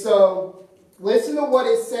 And so, listen to what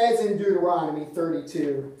it says in Deuteronomy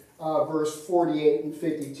 32, verse 48 and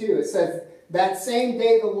 52. It says, that same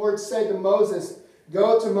day the Lord said to Moses,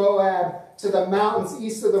 go to Moab, to the mountains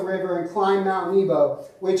east of the river, and climb Mount Nebo,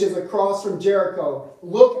 which is across from Jericho.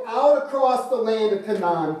 Look out across the land of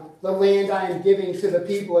Canaan, the land I am giving to the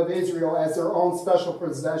people of Israel as their own special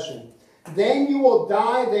possession. Then you will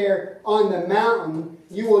die there on the mountain.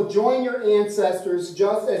 You will join your ancestors,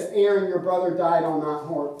 just as Aaron your brother died on Mount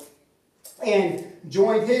Hor, and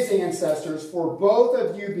joined his ancestors, for both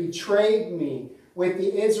of you betrayed me with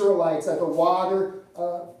the Israelites at the water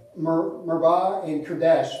Meribah and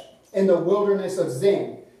Kadesh, in the wilderness of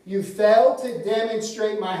Zin. You failed to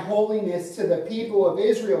demonstrate my holiness to the people of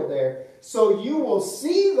Israel there, so you will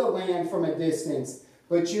see the land from a distance,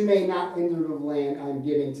 but you may not enter the land I'm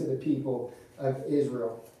giving to the people of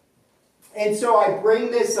Israel. And so I bring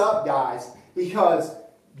this up, guys, because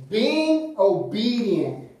being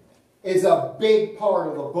obedient is a big part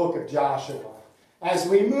of the book of Joshua. As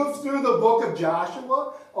we move through the book of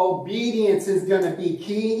Joshua, obedience is going to be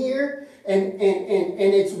key here, and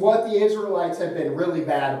it's what the Israelites have been really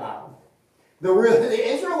bad about. The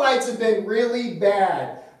Israelites have been really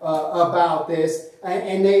bad about this,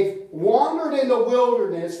 and they've wandered in the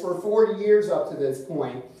wilderness for 40 years up to this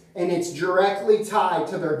point, and it's directly tied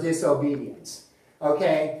to their disobedience.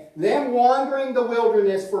 Okay? Them wandering the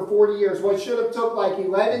wilderness for 40 years, what should have took like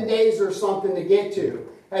 11 days or something to get to,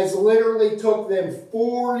 has literally took them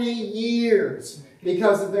 40 years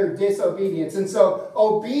because of their disobedience. And so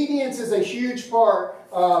obedience is a huge part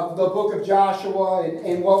of the book of Joshua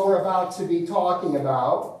and what we're about to be talking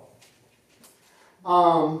about.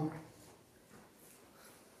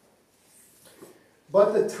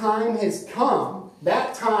 But the time has come.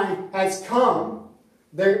 That time has come.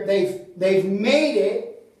 They've made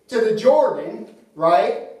it to the Jordan,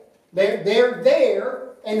 right? They're there.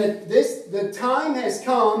 And the time has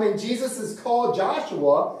come, and Jesus has called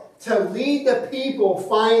Joshua to lead the people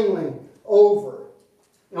finally over.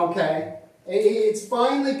 Okay? It's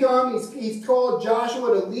finally come. He's called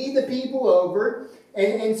Joshua to lead the people over.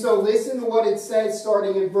 And so listen to what it says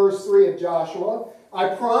starting in verse 3 of Joshua. I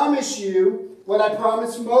promise you what I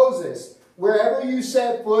promised Moses. Wherever you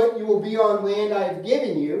set foot, you will be on land I have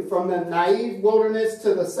given you, from the Negev wilderness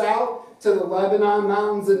to the south, to the Lebanon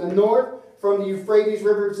mountains in the north, from the Euphrates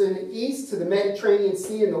rivers in the east to the Mediterranean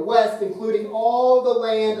Sea in the west, including all the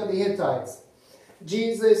land of the Hittites.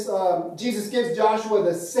 Jesus gives Joshua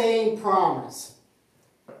the same promise.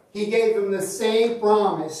 He gave him the same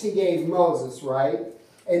promise he gave Moses, right?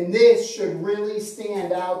 And this should really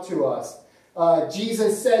stand out to us.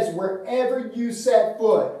 Jesus says, wherever you set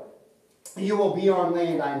foot, you will be on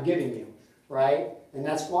land I'm giving you, right? And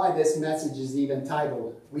that's why this message is even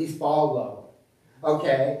titled, We Follow.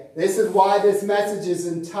 Okay? This is why this message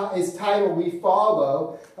is titled, We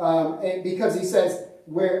Follow, because he says,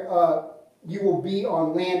 where you will be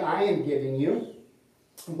on land I am giving you.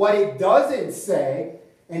 What it doesn't say,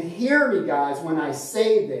 and hear me guys when I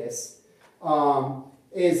say this,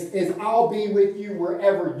 is I'll be with you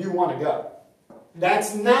wherever you want to go.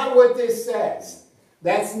 That's not what this says.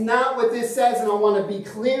 That's not what this says, and I want to be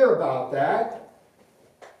clear about that.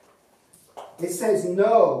 It says,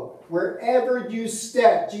 no, wherever you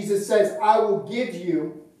step, Jesus says, I will give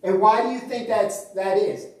you. And why do you think that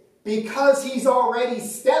is? Because he's already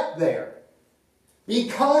stepped there.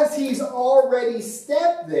 Because he's already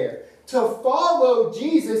stepped there. To follow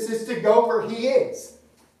Jesus is to go where he is.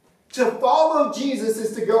 To follow Jesus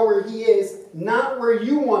is to go where he is, not where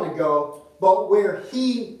you want to go, but where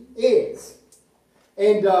he is.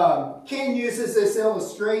 And Ken uses this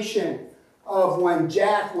illustration of when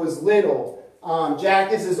Jack was little.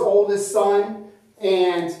 Jack is his oldest son,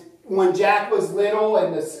 and when Jack was little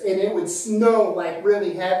and it would snow like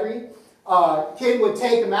really heavy, Ken would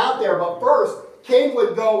take him out there, but first, Ken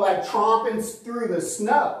would go like tromping through the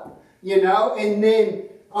snow, you know, and then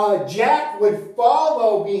Jack would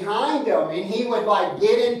follow behind him, and he would like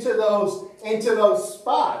get into those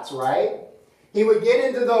spots, right? He would get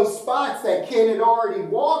into those spots that Ken had already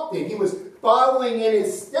walked in. He was following in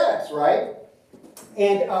his steps, right?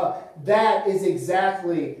 And that is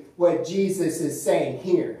exactly what Jesus is saying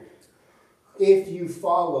here. If you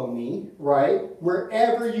follow me, right,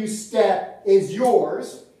 wherever you step is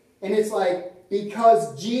yours. And it's like,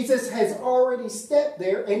 because Jesus has already stepped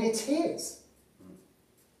there and it's his.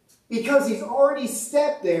 Because he's already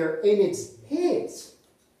stepped there and it's his.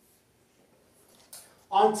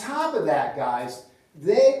 On top of that, guys,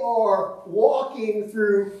 they are walking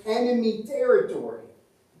through enemy territory.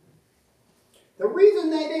 The reason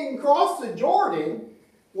they didn't cross the Jordan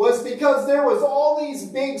was because there was all these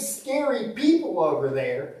big scary people over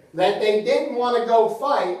there that they didn't want to go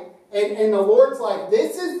fight. And the Lord's like,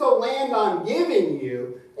 this is the land I'm giving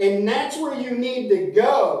you, and that's where you need to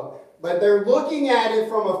go. But they're looking at it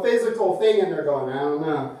from a physical thing, and they're going, I don't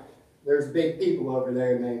know. There's big people over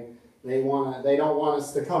there, and they don't want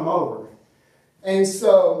us to come over. And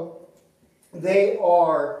so they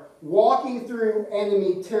are walking through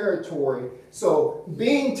enemy territory. So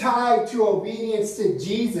being tied to obedience to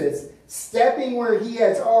Jesus, stepping where he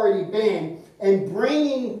has already been, and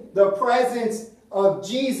bringing the presence of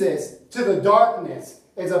Jesus to the darkness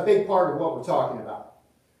is a big part of what we're talking about.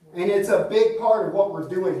 And it's a big part of what we're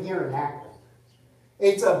doing here in Akron.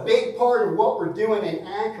 It's a big part of what we're doing in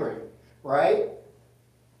Akron, right?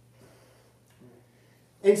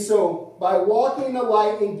 And so, by walking the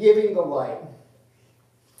light and giving the light,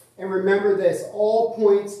 and remember this, all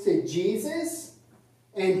points to Jesus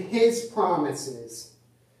and his promises.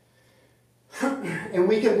 And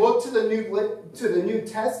we can look to the New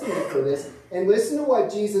Testament for this, and listen to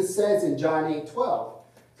what Jesus says in John 8:12.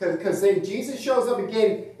 Because then Jesus shows up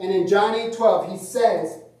again, and in John 8:12 he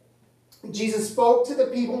says, Jesus spoke to the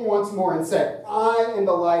people once more and said, I am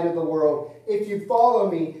the light of the world. If you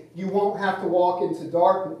follow me, you won't have to walk into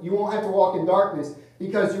darkness. You won't have to walk in darkness,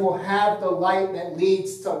 because you will have the light that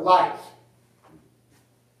leads to life.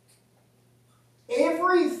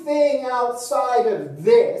 Everything outside of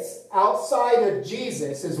this, outside of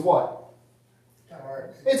Jesus, is what?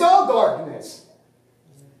 Dark. It's all darkness.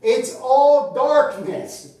 It's all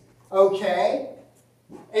darkness. Okay?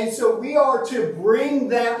 And so we are to bring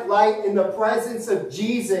that light in the presence of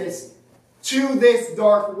Jesus to this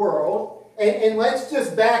dark world. And let's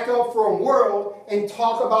just back up from world and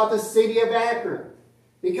talk about the city of Akron.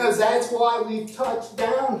 Because that's why we've touched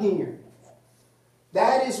down here.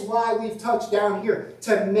 That is why we've touched down here.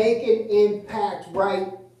 To make an impact right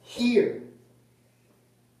here.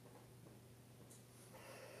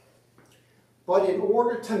 But in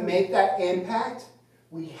order to make that impact,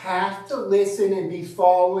 we have to listen and be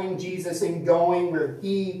following Jesus and going where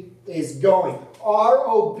he is going. Our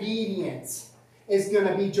obedience is going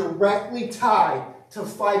to be directly tied to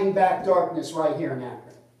fighting back darkness right here in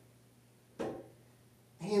Akron.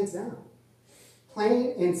 Hands down.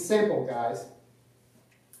 Plain and simple, guys.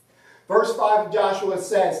 Verse 5 of Joshua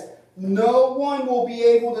says, No one will be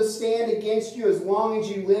able to stand against you as long as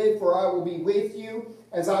you live, for I will be with you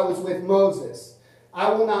as I was with Moses. I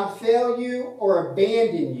will not fail you or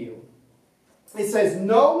abandon you. It says,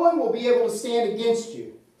 no one will be able to stand against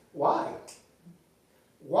you. Why?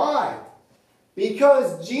 Why?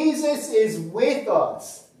 Because Jesus is with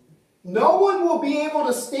us. No one will be able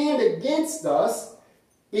to stand against us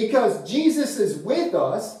because Jesus is with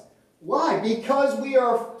us. Why? Because we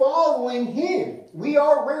are following him. We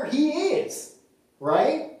are where he is.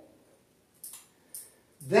 Right?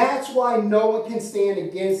 That's why no one can stand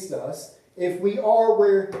against us if we are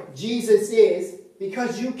where Jesus is,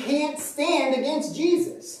 because you can't stand against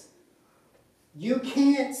Jesus. You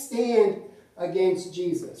can't stand against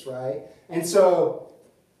Jesus, right? And so,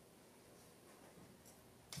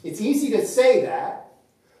 it's easy to say that,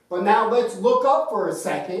 but now let's look up for a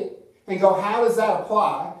second and go, how does that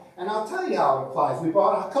apply? And I'll tell you how it applies. We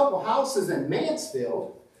bought a couple houses in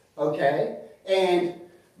Mansfield, okay? And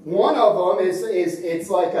one of them it's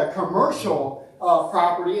like a commercial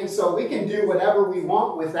property, and so we can do whatever we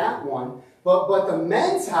want with that one. But the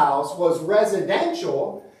men's house was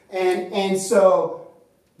residential, and so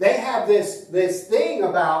they have this thing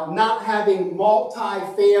about not having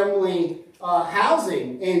multi-family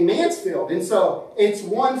housing in Mansfield. And so it's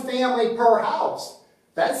one family per house.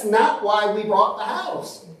 That's not why we bought the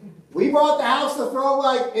house. We bought the house to throw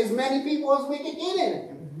like as many people as we could get in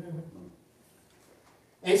it.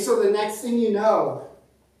 And so the next thing you know,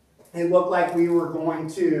 it looked like we were going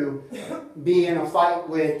to be in a fight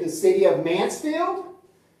with the city of Mansfield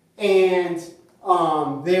and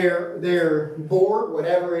their board,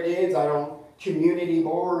 whatever it is, community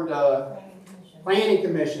board, planning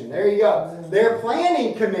commission. There you go. Their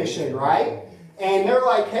planning commission, right? And they're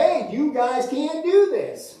like, hey, you guys can't do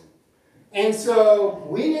this. And so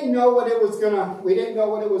we didn't know what it was gonna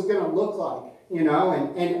look like, you know,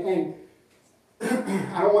 and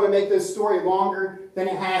I don't want to make this story longer than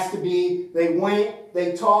it has to be.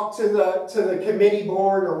 They talked to the committee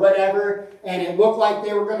board or whatever, and it looked like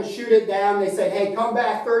they were going to shoot it down. They said, hey, come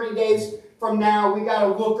back 30 days from now. We got to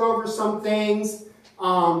look over some things.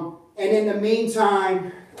 And in the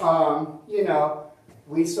meantime, you know,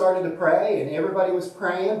 we started to pray, and everybody was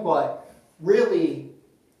praying. But really,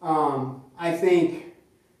 I think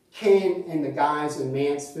Ken and the guys in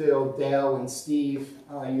Mansfield, Dale and Steve,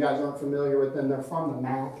 you guys aren't familiar with them. They're from the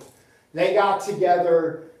MAC. They got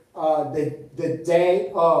together the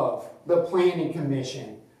day of the planning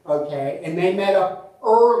commission, okay? And they met up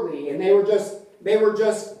early, and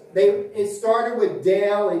it started with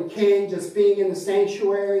Dale and Ken just being in the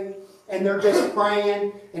sanctuary, and they're just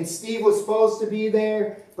praying. And Steve was supposed to be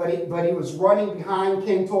there, but he was running behind,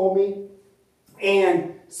 Ken told me.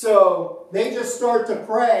 And so they just start to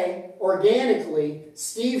pray organically.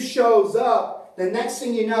 Steve shows up. The next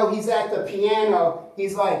thing you know, he's at the piano.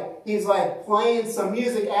 He's like playing some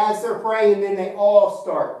music as they're praying, and then they all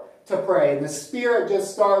start to pray. And the Spirit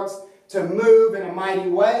just starts to move in a mighty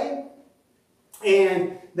way.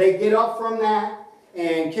 And they get up from that,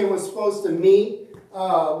 and Ken was supposed to meet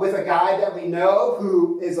with a guy that we know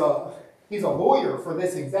who is he's a lawyer for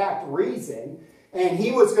this exact reason. And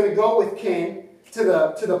he was going to go with Ken to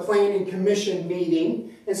the planning commission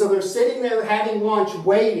meeting. And so they're sitting there having lunch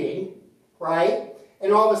waiting, right?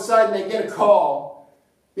 And all of a sudden they get a call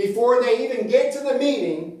before they even get to the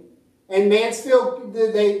meeting. And Mansfield,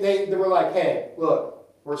 they were like, hey, look,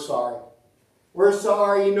 we're sorry. We're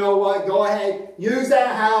sorry, you know what? Go ahead, use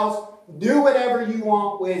that house, do whatever you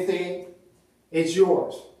want with it. It's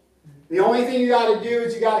yours. The only thing you got to do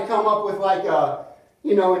is you got to come up with like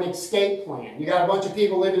an escape plan. You got a bunch of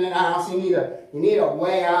people living in a house. You need a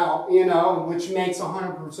way out, which makes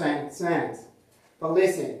 100% sense. But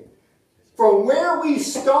listen, from where we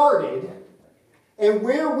started and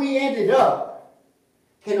where we ended up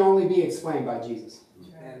can only be explained by Jesus.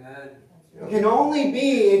 Amen. It can only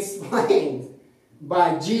be explained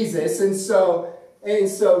by Jesus. And so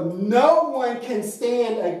no one can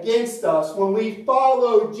stand against us when we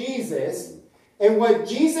follow Jesus. And what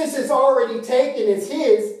Jesus has already taken is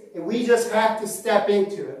his, and we just have to step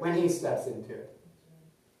into it when he steps into it.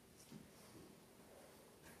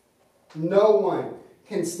 No one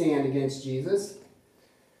can stand against Jesus.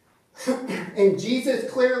 And Jesus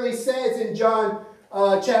clearly says in John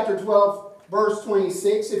chapter 12, verse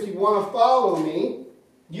 26, if you want to follow me,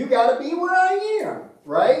 you got to be where I am,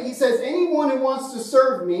 right? He says, anyone who wants to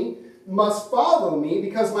serve me must follow me,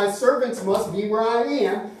 because my servants must be where I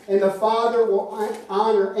am, and the Father will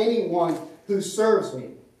honor anyone who serves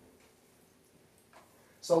me.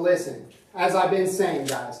 So listen, as I've been saying,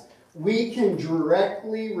 guys, we can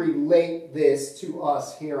directly relate this to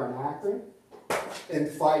us here in Akron. and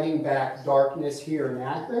fighting back darkness here in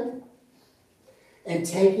Akron, and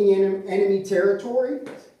taking in enemy territory,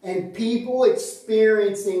 and people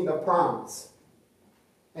experiencing the promise.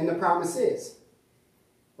 And the promise is,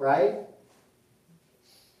 right?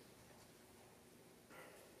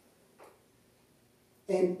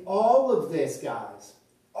 And all of this, guys,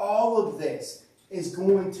 all of this is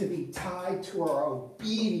going to be tied to our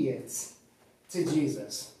obedience to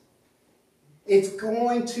Jesus. It's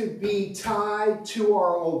going to be tied to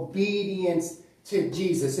our obedience to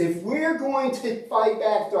Jesus. If we're going to fight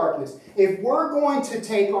back darkness, if we're going to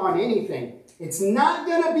take on anything, it's not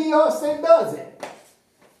going to be us that does it.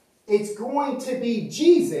 It's going to be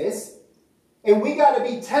Jesus, and we got to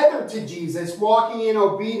be tethered to Jesus, walking in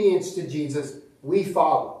obedience to Jesus. We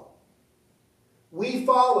follow. We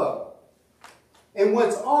follow. And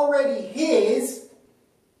what's already His,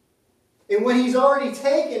 and what He's already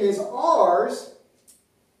taken is ours,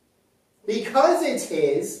 because it's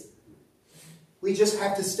His, we just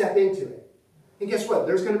have to step into it. And guess what?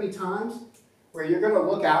 There's going to be times where you're going to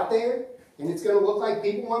look out there, and it's going to look like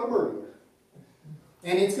people want to murder you.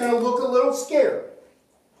 And it's going to look a little scary,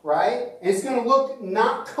 right? And it's going to look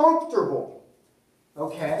not comfortable,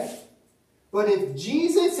 okay? But if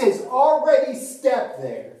Jesus has already stepped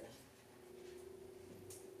there,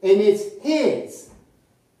 and it's His,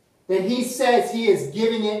 then He says He is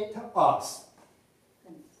giving it to us.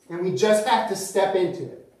 And we just have to step into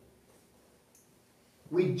it.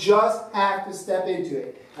 We just have to step into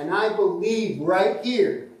it. And I believe right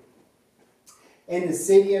here in the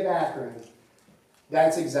city of Akron,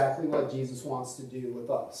 that's exactly what Jesus wants to do with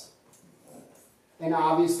us. And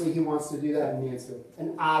obviously He wants to do that in Mansfield.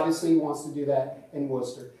 And obviously He wants to do that in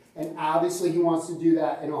Worcester. And obviously He wants to do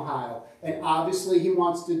that in Ohio. And obviously He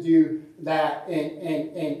wants to do that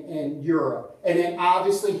in Europe. And then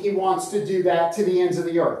obviously He wants to do that to the ends of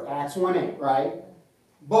the earth. Acts 1:8, right?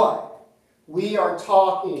 But we are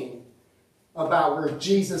talking about where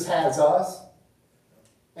Jesus has us.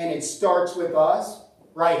 And it starts with us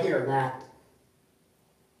right here in Akron.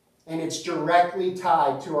 And it's directly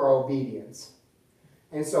tied to our obedience.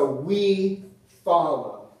 And so we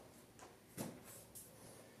follow.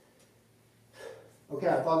 Okay,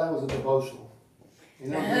 I thought that was a devotional.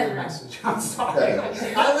 And not a message. I'm sorry.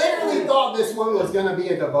 I literally thought this one was going to be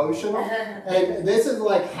a devotional. And this is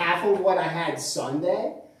like half of what I had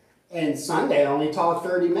Sunday. And Sunday I only talked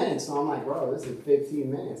 30 minutes. So I'm like, bro, this is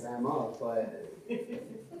 15 minutes. I'm up. But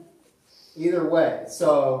either way.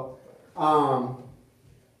 So,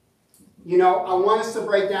 you know, I want us to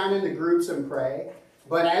break down into groups and pray.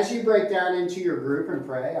 But as you break down into your group and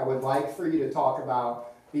pray, I would like for you to talk about,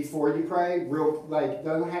 before you pray,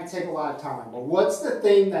 doesn't have to take a lot of time, but what's the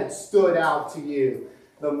thing that stood out to you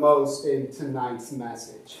the most in tonight's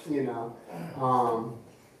message? You know,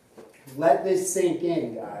 let this sink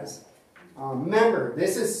in, guys. Remember,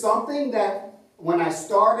 this is something that when I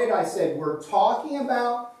started, I said we're talking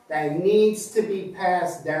about that needs to be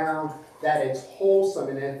passed down, that it's wholesome,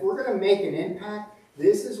 and if we're going to make an impact,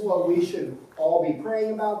 this is what we should all be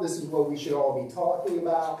praying about. This is what we should all be talking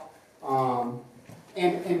about.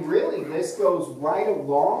 And really, this goes right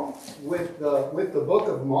along with the book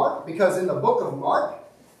of Mark, because in the book of Mark,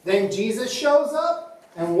 then Jesus shows up,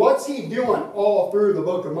 and what's He doing all through the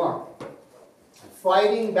book of Mark?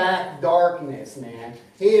 Fighting back darkness, man.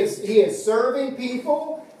 He is serving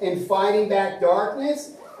people and fighting back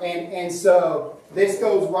darkness, and so this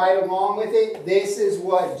goes right along with it. This is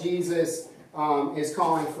what Jesus is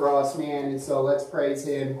calling for us, man. And so let's praise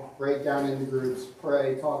Him, break down into groups,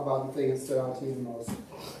 pray, talk about the thing that stood out to you the most.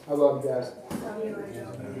 I love you guys.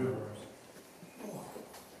 Love you.